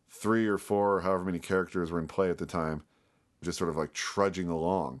 3 or 4, however many characters were in play at the time, just sort of like trudging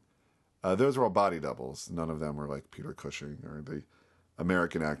along. Those were all body doubles. None of them were like Peter Cushing or the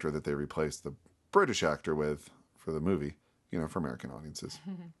American actor that they replaced the British actor with for the movie, you know, for American audiences.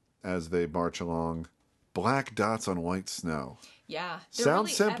 As they march along, black dots on white snow. Yeah. They're Sounds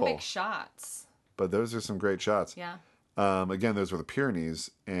really simple. epic shots. But those are some great shots. Yeah. Again, those were the Pyrenees,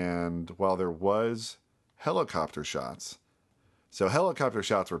 and while there was helicopter shots, so helicopter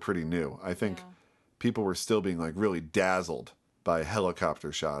shots were pretty new. I think people were still being like really dazzled by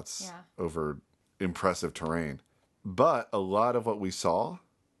helicopter shots over impressive terrain. But a lot of what we saw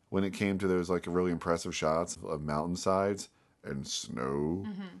when it came to those like really impressive shots of mountainsides and snow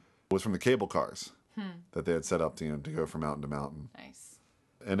was from the cable cars that they had set up to go from mountain to mountain. Nice.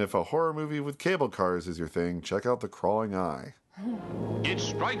 And if a horror movie with cable cars is your thing, check out The Crawling Eye. It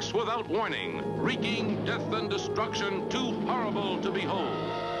strikes without warning, wreaking death and destruction too horrible to behold.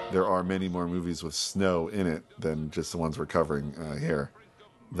 There are many more movies with snow in it than just the ones we're covering here.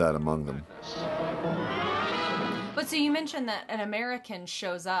 That among them. But so you mentioned that an American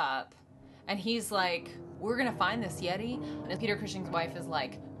shows up, and he's like, we're going to find this Yeti. And Peter Cushing's wife is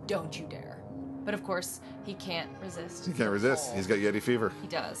like, don't you dare. But of course, he can't resist. He can't resist. He's got Yeti fever. He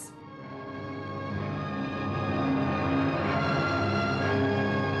does.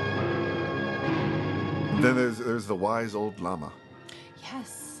 Then there's the wise old llama.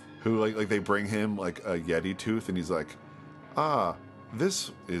 Yes. Who like they bring him like a Yeti tooth, and he's like,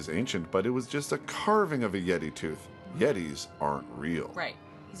 this is ancient, but it was just a carving of a Yeti tooth. Yetis aren't real. Right.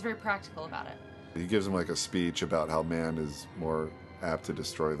 He's very practical about it. He gives him like a speech about how man is more apt to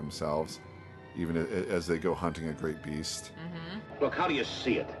destroy themselves, even as they go hunting a great beast. Mm-hmm. Look, how do you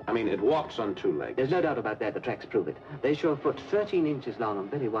see it? I mean, it walks on two legs. There's no doubt about that. The tracks prove it. They show a foot 13 inches long and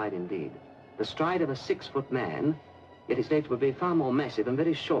very wide indeed. The stride of a 6-foot man, yet its legs would be far more massive and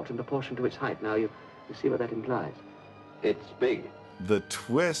very short in proportion to its height. Now, you see what that implies. It's big. The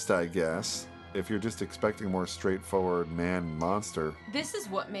twist, I guess, if you're just expecting more straightforward man-monster. This is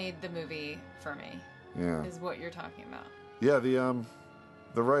what made the movie for me. Yeah. Is what you're talking about. Yeah,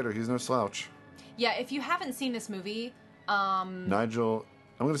 the writer, he's no slouch. Yeah, if you haven't seen this movie, Nigel,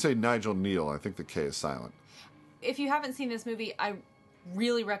 I'm going to say Nigel Neal. I think the K is silent. If you haven't seen this movie, I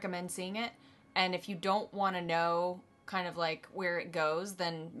really recommend seeing it. And if you don't want to know kind of like where it goes,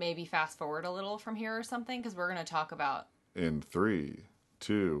 then maybe fast forward a little from here or something, because we're going to talk about... In 3,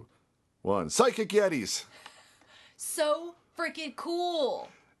 2, 1. Psychic Yetis! So freaking cool!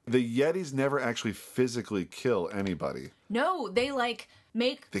 The Yetis never actually physically kill anybody. No, they like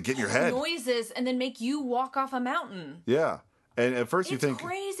make they get in your head. Noises and then make you walk off a mountain. Yeah. And at first you It's think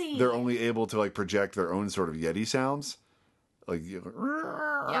crazy. They're only able to like project their own sort of Yeti sounds. Like,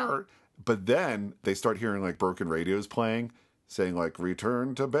 yeah. But then they start hearing like broken radios playing, saying like,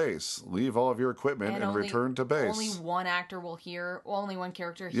 return to base, leave all of your equipment and return to base. Only one actor will hear, only one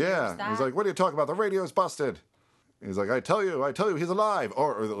character hears that. He's like, what are you talking about? The radio's busted. And he's like, I tell you, he's alive.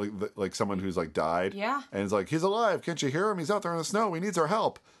 Or like someone who's like died. Yeah. And he's like, he's alive. Can't you hear him? He's out there in the snow. He needs our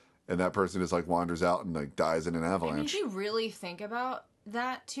help. And that person just like wanders out and like dies in an avalanche. I mean, if you really think about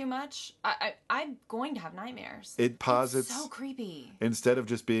that too much, I'm going to have nightmares. It posits It's so creepy. Instead of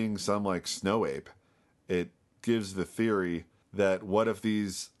just being some like snow ape, it gives the theory that what if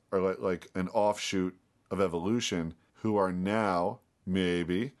these are like an offshoot of evolution who are now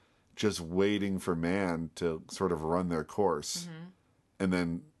maybe just waiting for man to sort of run their course, and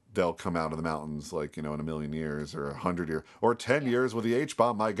then they'll come out of the mountains like, in 1,000,000 years or 100 years or 10 years with the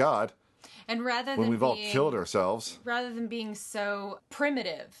H-bomb. My God. And rather when than we've all killed ourselves, rather than being so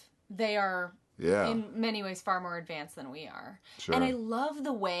primitive, they are in many ways far more advanced than we are. Sure. And I love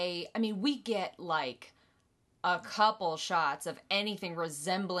the way, I mean, we get like a couple shots of anything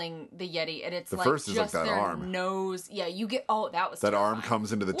resembling the Yeti, and it's the like first is just like that their arm. nose. Yeah, you get that was that terrifying. arm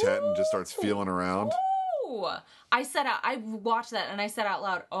comes into the tent and just starts feeling around. Ooh. I watched that and I said out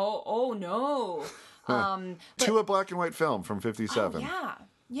loud, oh no. To a black and white film from 57.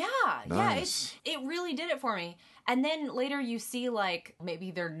 Yeah, Nice. it really did it for me. And then later you see like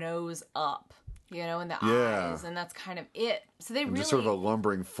maybe their nose up, in the eyes, and that's kind of it. So they And really just sort of a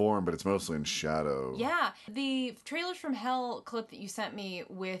lumbering form, but it's mostly in shadow. Yeah, the Trailers from Hell clip that you sent me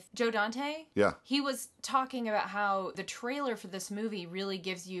with Joe Dante. Yeah. He was talking about how the trailer for this movie really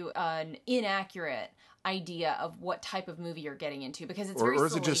gives you an inaccurate idea of what type of movie you're getting into, because it's very or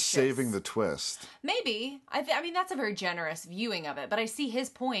is it just salacious. saving the twist? Maybe. I mean, that's a very generous viewing of it, but I see his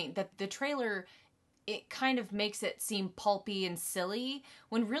point that the trailer, it kind of makes it seem pulpy and silly,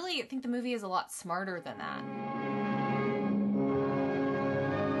 when really I think the movie is a lot smarter than that.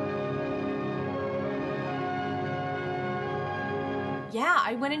 Yeah,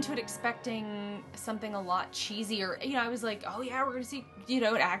 I went into it expecting something a lot cheesier. I was like, oh yeah, we're going to see,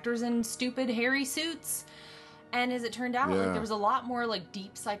 actors in stupid hairy suits. And as it turned out, like, there was a lot more like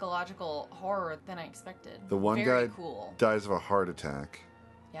deep psychological horror than I expected. The one Very guy cool. dies of a heart attack.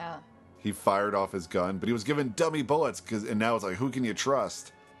 Yeah. He fired off his gun, but he was given dummy bullets, and now it's like, who can you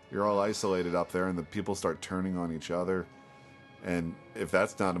trust? You're all isolated up there, and the people start turning on each other. And if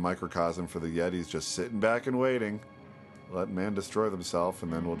that's not a microcosm for the Yetis just sitting back and waiting, let man destroy themselves,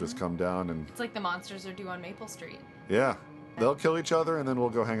 and then we'll just come down and... It's like the monsters are due on Maple Street. Yeah. They'll kill each other, and then we'll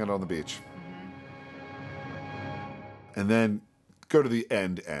go hang out on the beach. And then go to the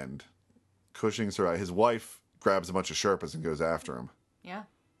end. Cushing's right. His wife grabs a bunch of Sherpas and goes after him. Yeah.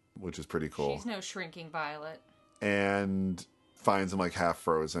 Which is pretty cool. She's no shrinking violet. And finds him like half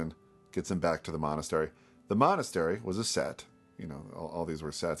frozen, gets him back to the monastery. The monastery was a set. All these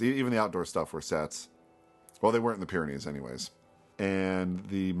were sets. Even the outdoor stuff were sets. Well, they weren't in the Pyrenees anyways. And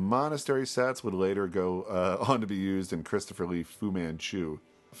the monastery sets would later go on to be used in Christopher Lee Fu Manchu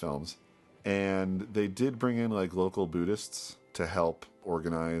films. And they did bring in like local Buddhists to help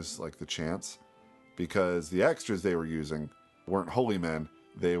organize like the chants, because the extras they were using weren't holy men.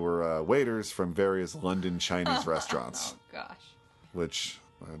 They were waiters from various London Chinese restaurants. Oh, gosh. Which,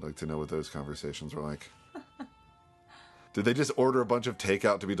 I'd like to know what those conversations were like. Did they just order a bunch of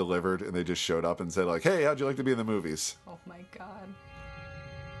takeout to be delivered, and they just showed up and said, like, hey, how'd you like to be in the movies? Oh, my God.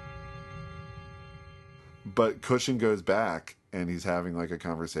 But Cushing goes back, and he's having, like, a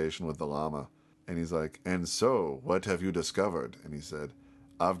conversation with the llama. And he's like, and so, what have you discovered? And he said,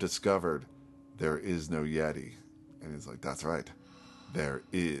 I've discovered there is no Yeti. And he's like, that's right. There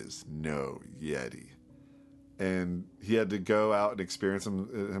is no Yeti. And he had to go out and experience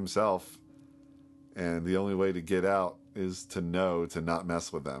himself. And the only way to get out is to know to not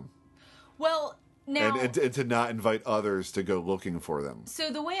mess with them. Well, now... And to not invite others to go looking for them. So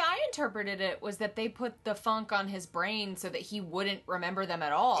the way I interpreted it was that they put the funk on his brain so that he wouldn't remember them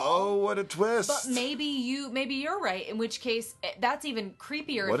at all. Oh, what a twist. But maybe you're right, in which case that's even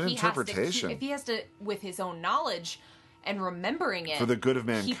creepier. What an interpretation. If he has to, with his own knowledge and remembering it, for the good of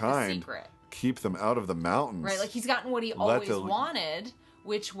keep the mankind, secret. Keep them out of the mountains. Right, like he's gotten what he always wanted,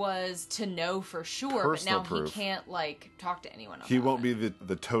 which was to know for sure, Personal but now proof. He can't, like, talk to anyone about He won't be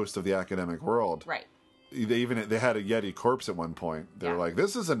the toast of the academic world. Right. They had a Yeti corpse at one point. They were like,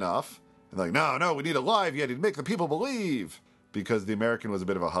 this is enough. And like, no, we need a live Yeti to make the people believe. Because the American was a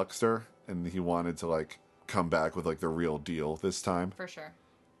bit of a huckster, and he wanted to, like, come back with, like, the real deal this time. For sure.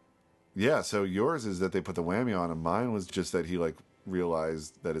 Yeah, so yours is that they put the whammy on him. Mine was just that he, like,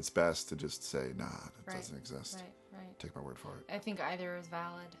 realized that it's best to just say, nah, that doesn't exist. Right. Take my word for it. I think either is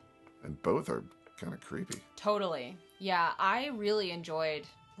valid. And both are kind of creepy. Totally. Yeah, I really enjoyed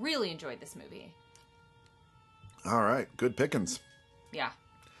this movie. All right, good pickings. Yeah.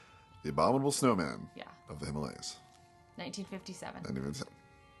 The Abominable Snowman. Yeah. Of the Himalayas. 1957. 1957.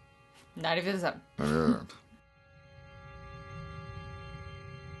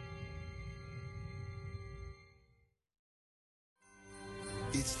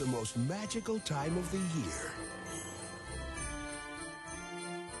 It's the most magical time of the year.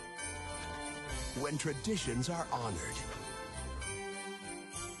 When traditions are honored.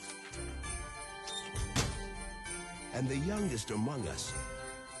 And the youngest among us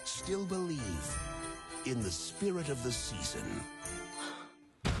still believe in the spirit of the season.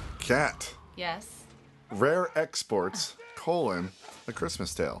 Cat. Yes. Rare Exports, A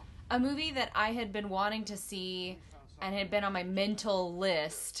Christmas Tale. A movie that I had been wanting to see and had been on my mental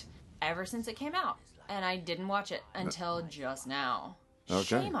list ever since it came out. And I didn't watch it until just now. Okay.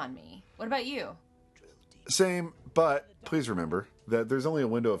 Shame on me. What about you? Same, but please remember that there's only a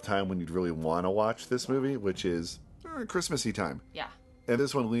window of time when you'd really want to watch this movie, which is Christmassy time. Yeah. And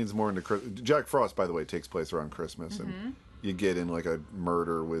this one leans more into Jack Frost, by the way, takes place around Christmas, and you get in like a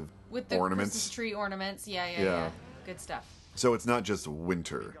murder with the ornaments. Christmas tree ornaments. Yeah. Good stuff. So it's not just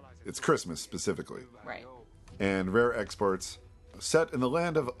winter; it's Christmas specifically. Right. And Rare Exports, set in the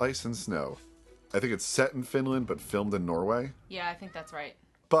land of ice and snow. I think it's set in Finland, but filmed in Norway. Yeah, I think that's right.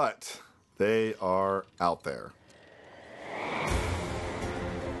 But they are out there.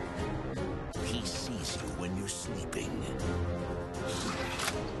 He sees you when you're sleeping.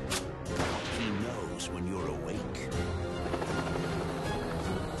 He knows when you're awake.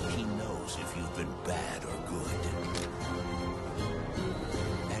 He knows if you've been bad or good.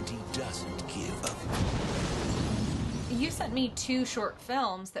 And he doesn't give up. You sent me 2 short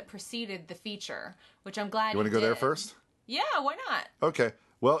films that preceded the feature, which I'm glad You want to go did. there first? Yeah, why not? Okay.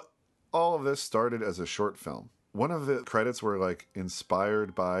 Well, all of this started as a short film. One of the credits were like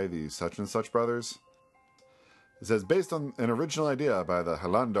inspired by the such and such brothers. It says based on an original idea by the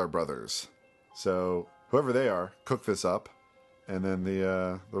Halandar brothers. So whoever they are cooked this up, and then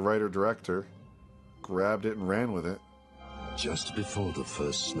the writer director grabbed it and ran with it. Just before the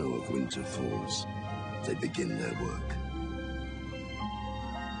first snow of winter falls, they begin their work.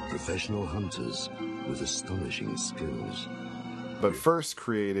 Professional hunters with astonishing skills. But first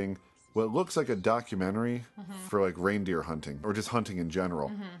creating what looks like a documentary for like reindeer hunting or just hunting in general.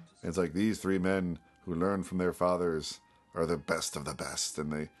 And it's like these 3 men who learn from their fathers are the best of the best,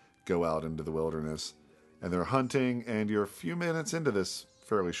 and they go out into the wilderness and they're hunting, and you're a few minutes into this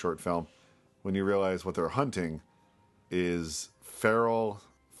fairly short film when you realize what they're hunting is feral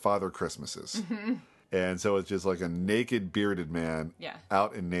Father Christmases. And so it's just like a naked bearded man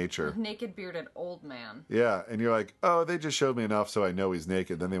out in nature. Naked bearded old man. Yeah, and you're like, oh, they just showed me enough so I know he's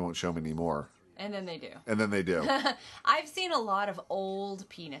naked. Then they won't show me anymore. And then they do. And then they do. I've seen a lot of old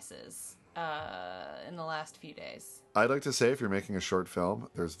penises in the last few days. I'd like to say if you're making a short film,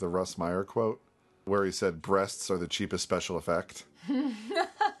 there's the Russ Meyer quote where he said breasts are the cheapest special effect.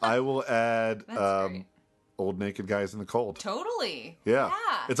 I will add old naked guys in the cold. Totally. Yeah.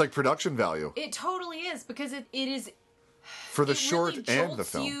 It's like production value. It totally is, because it is For the it short really and the jolts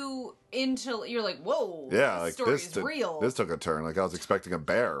film. you into, you're like, whoa, Yeah, this like story this is real. This took a turn. Like I was expecting a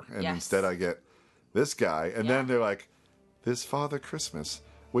bear, and Yes. instead I get this guy. And then they're like, this Father Christmas,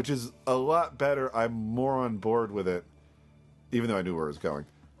 which is a lot better. I'm more on board with it, even though I knew where it was going,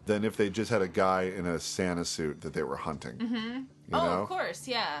 than if they just had a guy in a Santa suit that they were hunting. Mm-hmm. You Oh, know? of course,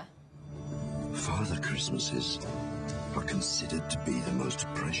 yeah. Father Christmases are considered to be the most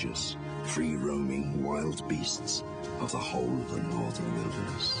precious, free-roaming wild beasts of the whole of the northern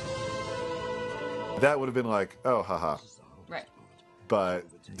wilderness. That would have been like, oh, haha. Right. But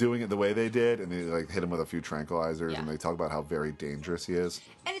doing it the way they did, and they like hit him with a few tranquilizers, Yeah. and they talk about how very dangerous he is.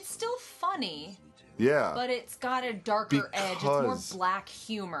 And it's still funny, Yeah. but it's got a darker edge. It's more Because- black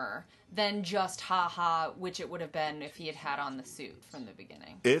humor than just haha, which it would have been if he had had on the suit from the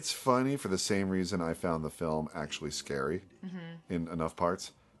beginning. It's funny for the same reason I found the film actually scary Mhm. in enough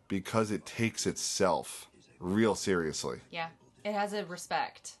parts, because it takes itself real seriously. Yeah. It has a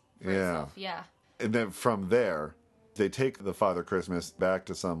respect for Yeah. itself. Yeah. And then from there, they take the Father Christmas back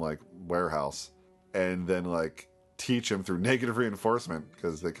to some like warehouse and then like teach him through negative reinforcement,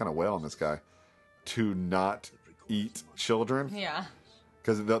 because they kind of wail on this guy, to not eat children. Yeah.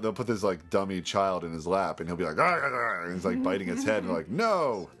 Because they'll put this like dummy child in his lap, and he'll be like, "Arr, arr, arr," and he's like biting his head, and they're like,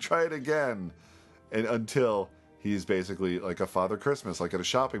 no, try it again, and until he's basically like a Father Christmas, like at a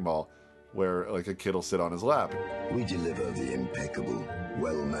shopping mall, where like a kid will sit on his lap. We deliver the impeccable,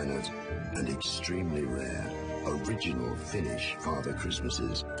 well-mannered, and extremely rare original Finnish Father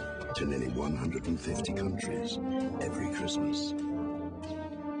Christmases to nearly 150 countries every Christmas.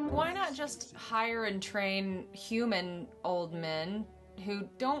 Why not just hire and train human old men who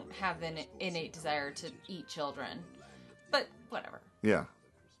don't have an innate desire to eat children? But whatever. Yeah,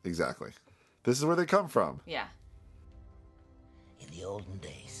 exactly. This is where they come from. Yeah. In the olden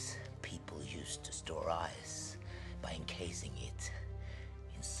days, people used to store ice by encasing it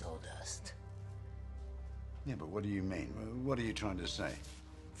in sawdust. Yeah, but what do you mean? What are you trying to say?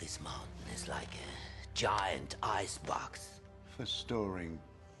 This mountain is like a giant ice box. For storing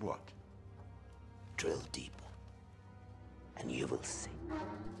what? Drill deeper, and you will see.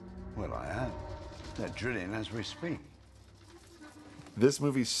 Well, I am. They're drilling as we speak. This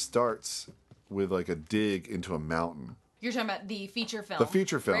movie starts with like a dig into a mountain. You're talking about the feature film. The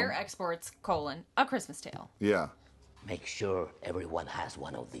feature film. Rare Exports, A Christmas Tale. Yeah. Make sure everyone has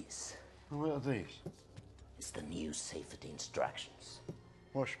one of these. What are these? It's the new safety instructions.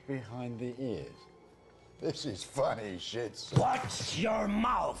 Wash behind the ears. This is funny shit. Son. Watch your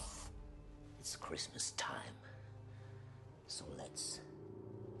mouth! It's Christmas time. So let's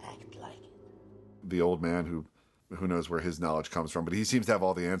act like it. The old man who knows where his knowledge comes from, but he seems to have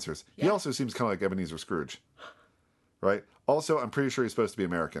all the answers. He also seems kind of like Ebenezer Scrooge, right? Also, I'm pretty sure he's supposed to be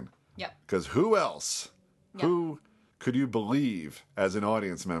American. Yep. Because who else, who could you believe as an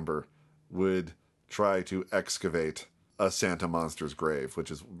audience member would try to excavate a Santa monster's grave,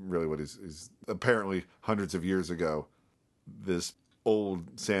 which is really what he's apparently hundreds of years ago, this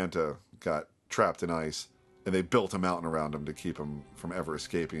old Santa got trapped in ice, and they built a mountain around him to keep him from ever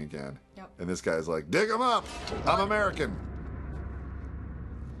escaping again. Yep. And this guy's like, dig him up! I'm American!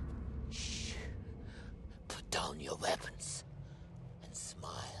 Shh. Put down your weapons and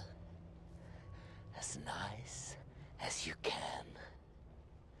smile. As nice as you can.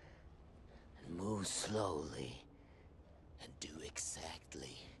 And move slowly and do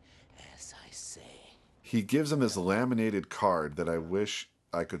exactly as I say. He gives him this laminated card that I wish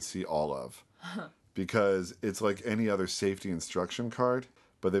I could see all of. Because it's like any other safety instruction card,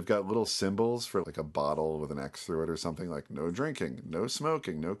 but they've got little symbols for like a bottle with an X through it or something, like no drinking, no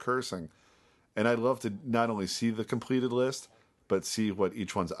smoking, no cursing. And I'd love to not only see the completed list, but see what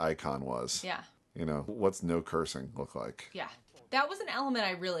each one's icon was. Yeah. You know, what's no cursing look like? Yeah. That was an element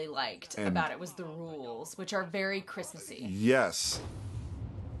I really liked And- about it, was the rules, which are very Christmassy. Yes.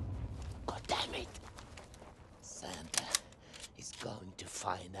 God damn it. Santa is going to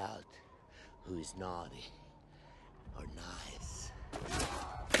find out who is naughty or nice.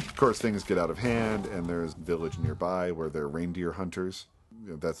 Of course, things get out of hand, and there's a village nearby where they're reindeer hunters.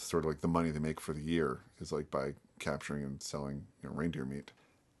 You know, that's sort of like the money they make for the year, is like by capturing and selling reindeer meat.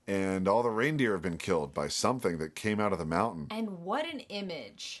 And all the reindeer have been killed by something that came out of the mountain. And what an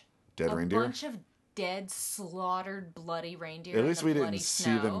image. Dead reindeer? A bunch of dead, slaughtered, bloody reindeer. At in least the we bloody didn't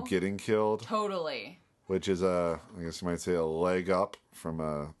see them snow. getting killed. Totally. Which is, I guess you might say, a leg up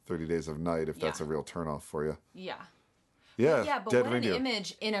from 30 Days of Night, if that's a real turnoff for you. Yeah. Yeah, Yeah, but dead what reindeer. an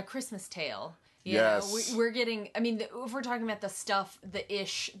image in A Christmas Tale. You Yes. know, we're getting, I mean, if we're talking about the stuff,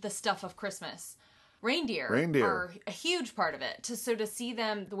 the stuff of Christmas, Reindeer Reindeer. are a huge part of it. So to see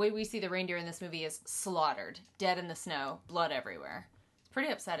them, the way we see the reindeer in this movie is slaughtered, dead in the snow, blood everywhere. It's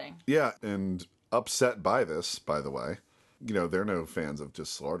pretty upsetting. Yeah, and upset by this, by the way. You know, they're no fans of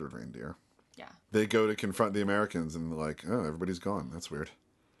just slaughtered reindeer. Yeah. They go to confront the Americans and like, oh, everybody's gone. That's weird.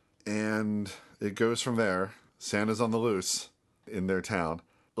 And it goes from there. Santa's on the loose in their town.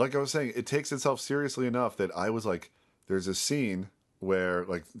 Like I was saying, it takes itself seriously enough that I was like, there's a scene where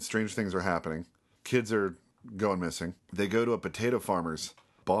like strange things are happening. Kids are going missing. They go to a potato farmer's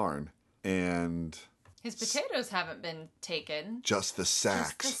barn and his potatoes haven't been taken. just the sacks.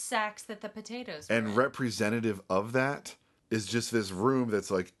 Just the sacks that the potatoes were And in. representative of that is just this room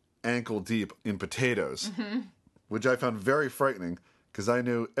that's like ankle deep in potatoes, which I found very frightening because I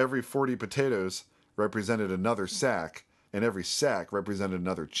knew every 40 potatoes represented another sack, and every sack represented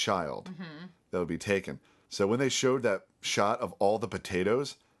another child that would be taken. So when they showed that shot of all the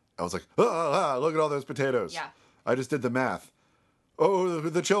potatoes, I was like, look at all those potatoes. Yeah. I just did the math. Oh,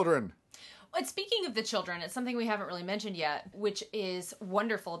 the children. And speaking of the children, it's something we haven't really mentioned yet, which is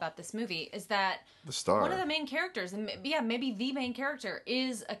wonderful about this movie, is that The star. one of the main characters, and maybe the main character,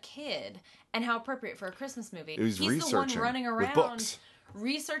 is a kid, and how appropriate for a Christmas movie. He's the one researching running with around, books.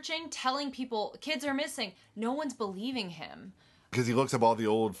 researching, telling people kids are missing. No one's believing him. Because he looks up all the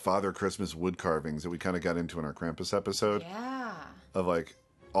old Father Christmas wood carvings that we kind of got into in our Krampus episode. Yeah. Of like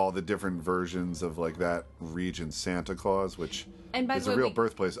all the different versions of like that region Santa Claus, which And by is the the way, real we-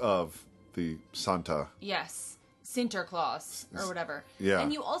 birthplace of the Santa. Yes. Sinterklaas, or whatever. Yeah.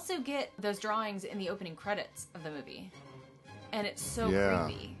 And you also get those drawings in the opening credits of the movie. And it's so Yeah.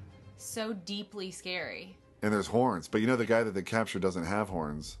 creepy. So deeply scary. And there's horns, but you know the guy that they capture doesn't have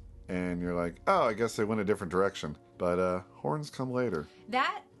horns. And you're like, oh, I guess they went a different direction. But horns come later.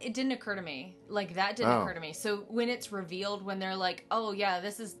 That, it didn't occur to me. Like, that didn't Oh. occur to me. So when it's revealed, when they're like, oh, yeah,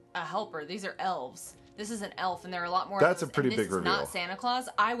 this is a helper. These are elves. This is an elf, and there are a lot more That's of those, a pretty and this big is reveal. not Santa Claus.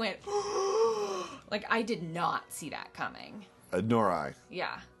 I went, like, I did not see that coming. Nor I.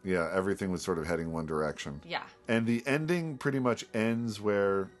 Yeah. Yeah, everything was sort of heading one direction. Yeah. And the ending pretty much ends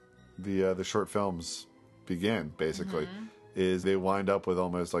where the short films begin, basically. Mhm. Is they wind up with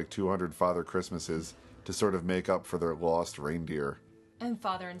almost like 200 Father Christmases to sort of make up for their lost reindeer. And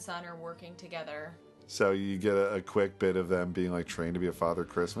father and son are working together. So you get a quick bit of them being like trained to be a Father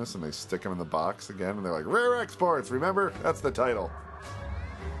Christmas, and they stick them in the box again, and they're like, Rare Exports, remember? That's the title.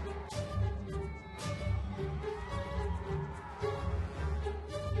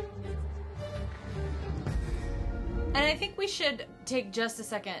 And I think we should take just a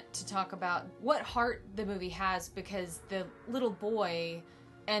second to talk about what heart the movie has, because the little boy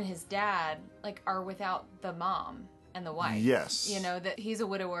and his dad like are without the mom and the wife. Yes. You know, that he's a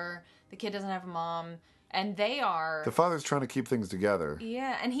widower, the kid doesn't have a mom, and they are The father's trying to keep things together.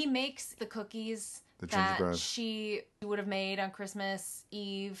 Yeah, and he makes the cookies The that gingerbread. she would have made on Christmas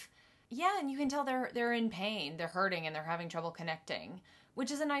Eve. Yeah, and you can tell they're in pain, they're hurting, and they're having trouble connecting, which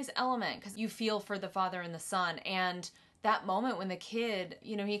is a nice element because you feel for the father and the son. And that moment when the kid,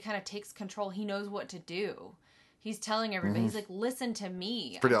 you know, he kind of takes control, he knows what to do. He's telling everybody, Mhm. he's like, listen to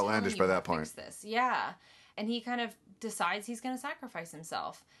me. It's pretty I'm telling outlandish you by how that to fix point. This. Yeah. And he kind of decides he's going to sacrifice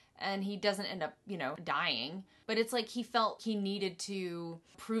himself. And he doesn't end up, you know, dying. But it's like he felt he needed to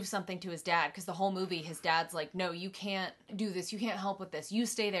prove something to his dad. Because the whole movie, his dad's like, no, you can't do this. You can't help with this. You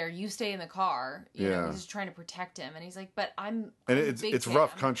stay there. You stay in the car. You know, Yeah. he's just trying to protect him. And he's like, but I'm And a it's big it's fan.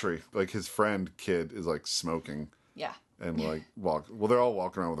 rough country. Like his friend kid is like smoking Yeah. and like they're all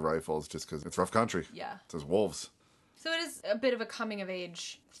walking around with rifles just because it's rough country. Yeah. It's just wolves. So it is a bit of a coming of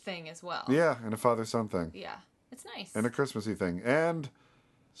age thing as well. Yeah, and a father-son thing. Yeah. It's nice. And a Christmassy thing. And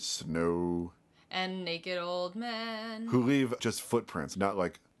snow. And naked old men. Who leave just footprints, not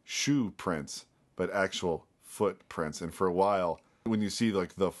like shoe prints, but actual footprints. And for a while, when you see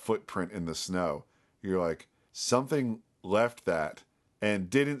like the footprint in the snow, you're like, something left that and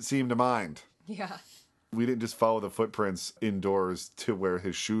didn't seem to mind. Yeah. We didn't just follow the footprints indoors to where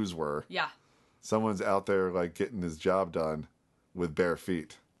his shoes were. Yeah. Someone's out there like getting his job done with bare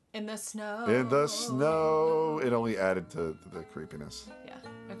feet. In the snow. In the snow. It only added to the creepiness. Yeah.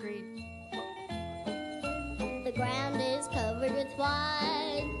 Agreed. The ground is covered with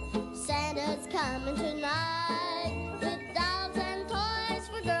white. Santa's coming tonight with dolls and toys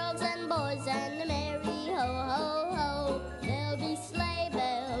for girls and boys and a merry ho ho ho. There'll be sleigh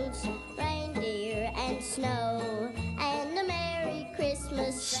bells, reindeer and snow, and a merry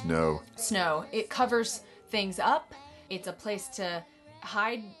Christmas. Snow. Snow. It covers things up. It's a place to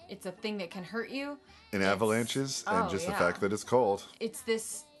hide. It's a thing that can hurt you. And avalanches and oh, just the yeah. fact that it's cold. It's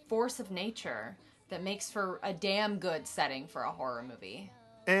this force of nature that makes for a damn good setting for a horror movie.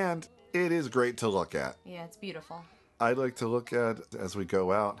 And it is great to look at. Yeah, it's beautiful. I'd like to look at, as we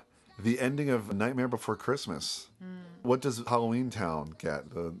go out, the ending of Nightmare Before Christmas. What does Halloween Town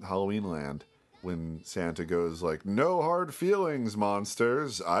get, the Halloween Land, when Santa goes like, no hard feelings,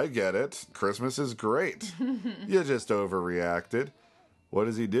 monsters. I get it. Christmas is great. You just overreacted. What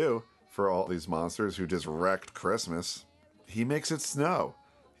does he do for all these monsters who just wrecked Christmas? He makes it snow.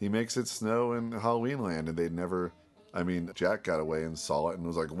 He makes it snow in Halloween Land, and they'd never... I mean, Jack got away and saw it and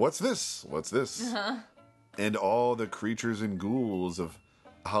was like, what's this? What's this? Uh-huh. And all the creatures and ghouls of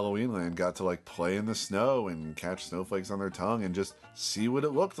Halloween Land got to like play in the snow and catch snowflakes on their tongue and just see what it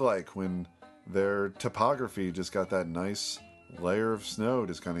looked like when their topography just got that nice layer of snow,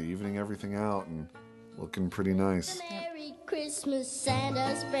 just kind of evening everything out and looking pretty nice. Merry Christmas,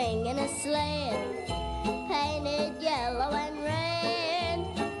 Santa's bringing a sled, painted yellow and red.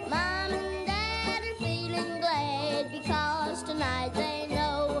 Mom and Dad are feeling glad because tonight they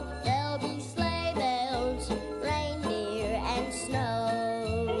know there'll be sleigh bells, reindeer, and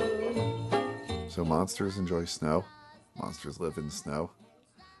snow. So monsters enjoy snow. Monsters live in snow.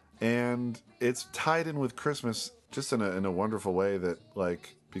 And it's tied in with Christmas just in a wonderful way that,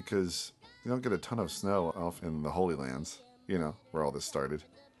 like, because you don't get a ton of snow off in the Holy Lands, you know, where all this started,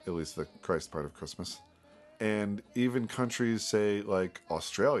 at least the Christ part of Christmas. And even countries, say, like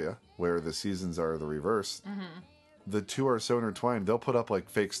Australia, where the seasons are the reverse, the two are so intertwined, they'll put up, like,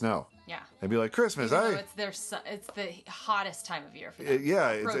 fake snow. Yeah. And be like, Christmas, Even though it's the hottest time of year for them.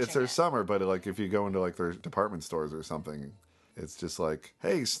 it's their summer, but, like, if you go into, like, their department stores or something, it's just like,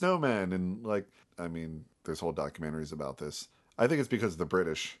 hey, snowmen, and, like, I mean, there's whole documentaries about this. I think it's because of the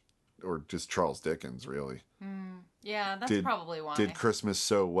British, or just Charles Dickens, really. Yeah, that's probably why. Did Christmas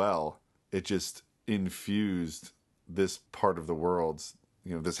so well, it just infused this part of the world's,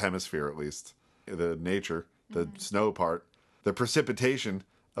 you know, this hemisphere at least, the nature, the snow part, the precipitation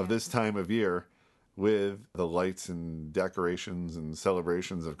of this time of year with the lights and decorations and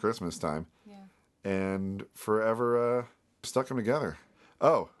celebrations of Christmas time. Yeah. And forever stuck them together.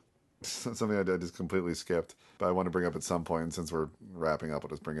 Oh, something I just completely skipped, but I want to bring up at some point. And since we're wrapping up, I'll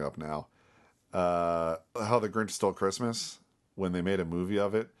just bring it up now. How The Grinch Stole Christmas, when they made a movie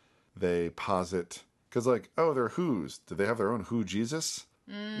of it, they posit, because like, oh, they're Who's. Did they have their own Who Jesus?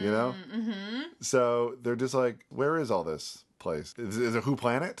 You know? Mm-hmm. So they're just like, where is all this place? Is it Who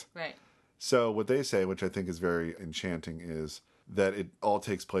Planet? Right. So what they say, which I think is very enchanting, is that it all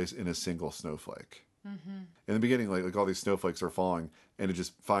takes place in a single snowflake. Mm-hmm. In the beginning, like all these snowflakes are falling, and it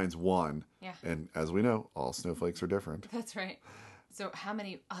just finds one. Yeah. And as we know, all snowflakes are different. That's right. So how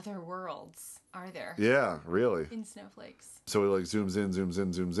many other worlds are there? Yeah, really. In snowflakes. So it like zooms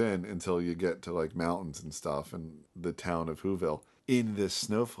in until you get to like mountains and stuff and the town of Whoville in this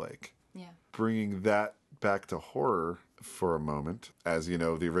snowflake. Yeah. Bringing that back to horror for a moment. As you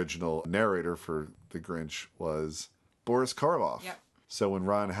know, the original narrator for The Grinch was Boris Karloff. Yep. So when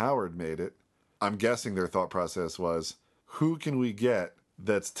Ron Howard made it, I'm guessing their thought process was, who can we get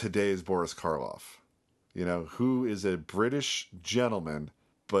that's today's Boris Karloff? You know, who is a British gentleman,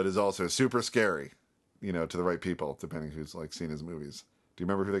 but is also super scary, you know, to the right people, depending who's like seen his movies. Do you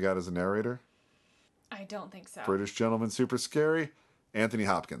remember who they got as a narrator? I don't think so. British gentleman, super scary, Anthony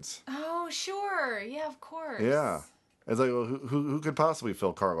Hopkins. Oh, sure. Yeah, of course. Yeah. It's like, well, who could possibly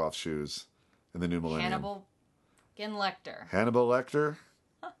fill Karloff's shoes in the new millennium? Hannibal Lecter. Hannibal Lecter.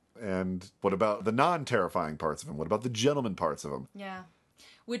 And what about the non-terrifying parts of him? What about the gentleman parts of him? Yeah.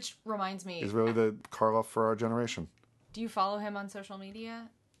 Which reminds me, He's really the Karloff for our generation. do you follow him on social media?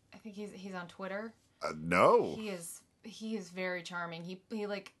 I think he's on Twitter. No. He is very charming. He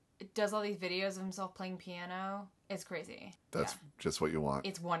like does all these videos of himself playing piano. It's crazy. That's just what you want.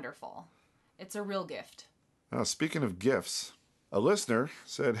 It's wonderful. It's a real gift. Now, speaking of gifts, a listener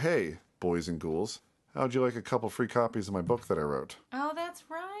said, hey, boys and ghouls, how'd you like a couple free copies of my book that I wrote? Oh, that's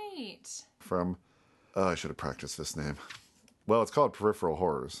right. From, I should have practiced this name. Well, it's called Peripheral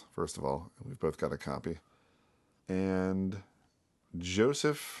Horrors, first of all. We've both got a copy. And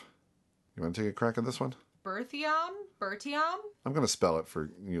Joseph, you want to take a crack at this one? Bertiam? I'm going to spell it for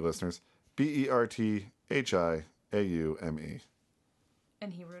you listeners. Berthiaume.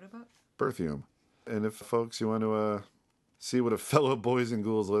 And he wrote a book? Berthiaume. And if, folks, you want to see what a fellow Boys and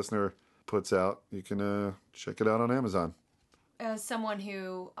Ghouls listener puts out, you can check it out on Amazon. As someone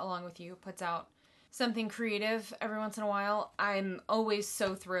who, along with you, puts out something creative every once in a while, I'm always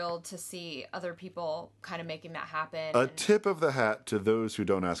so thrilled to see other people kind of making that happen. A tip of the hat to those who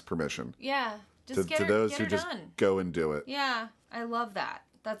don't ask permission. Yeah. Just to those who just done. go and do it. Yeah. I love that.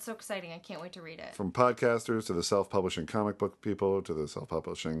 That's so exciting. I can't wait to read it. From podcasters to the self-publishing comic book people to the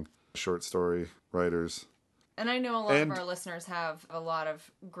self-publishing short story writers. And I know a lot of our listeners have a lot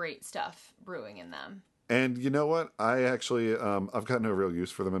of great stuff brewing in them. And you know what? I actually, I've got no real use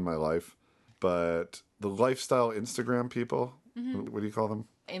for them in my life, but the lifestyle Instagram people, what do you call them?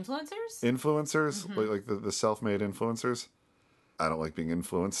 Influencers? Influencers, like the self-made influencers. I don't like being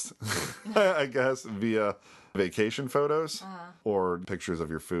influenced, I guess, via vacation photos or pictures of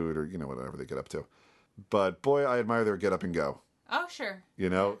your food or, whatever they get up to. But boy, I admire their get up and go. Oh, sure.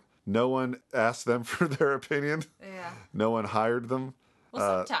 No one asked them for their opinion. Yeah. No one hired them.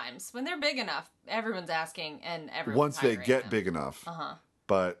 Well, sometimes when they're big enough, everyone's asking and everyone's once they get them. big enough.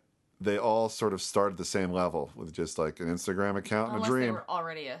 But they all sort of start at the same level with just like an Instagram account and a dream. Unless they were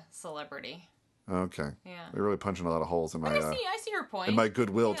already a celebrity. Okay. Yeah. They're really punching a lot of holes in my. I see your point. In my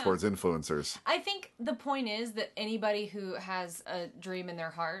goodwill towards influencers. I think the point is that anybody who has a dream in their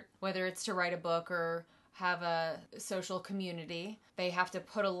heart, whether it's to write a book or have a social community, they have to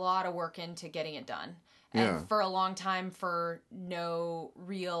put a lot of work into getting it done. And for a long time, for no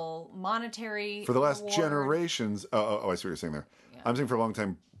real monetary for the last reward. generations. Oh, I see what you're saying there. Yeah. I'm saying for a long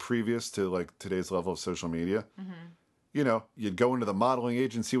time previous to like today's level of social media. You'd go into the modeling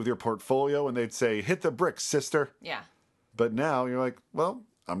agency with your portfolio and they'd say, "Hit the bricks, sister." Yeah. But now you're like, well,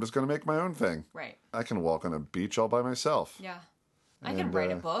 I'm just going to make my own thing. Right. I can walk on a beach all by myself. Yeah. I can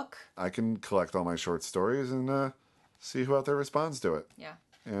write a book. I can collect all my short stories and see who out there responds to it. Yeah.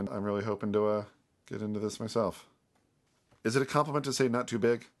 And I'm really hoping to get into this myself. Is it a compliment to say not too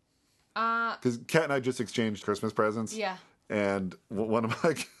big? Because Kat and I just exchanged Christmas presents. Yeah. And one of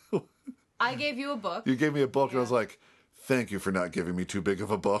my... I gave you a book. You gave me a book and I was like, thank you for not giving me too big of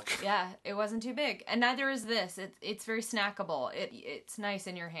a book. Yeah, it wasn't too big. And neither is this. It's very snackable. It's nice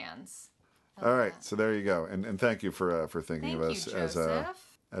in your hands. All right, so there you go. And thank you for thinking of us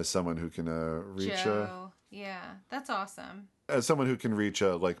as someone who can reach... Joe. Yeah, that's awesome. As someone who can reach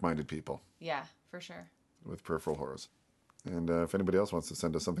like-minded people. Yeah, for sure. With peripheral horrors. And if anybody else wants to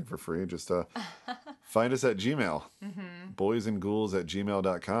send us something for free, just find us at Gmail.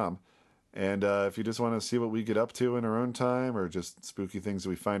 boysandghouls@gmail.com. And if you just want to see what we get up to in our own time or just spooky things that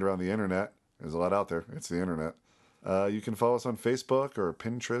we find around the internet, there's a lot out there. It's the internet. You can follow us on Facebook or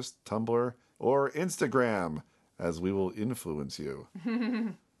Pinterest, Tumblr, or Instagram, as we will influence you.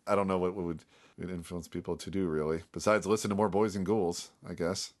 I don't know what would influence people to do, really, besides listen to more Boys and Ghouls, I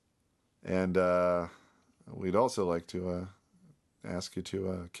guess. And we'd also like to ask you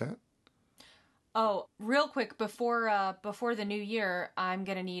to, Kat? Oh, real quick, before the new year, I'm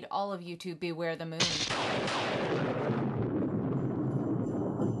going to need all of you to beware the moon.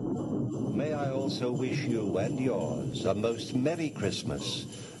 May I also wish you and yours a most Merry Christmas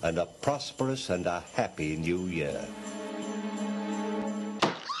and a prosperous and a happy New Year.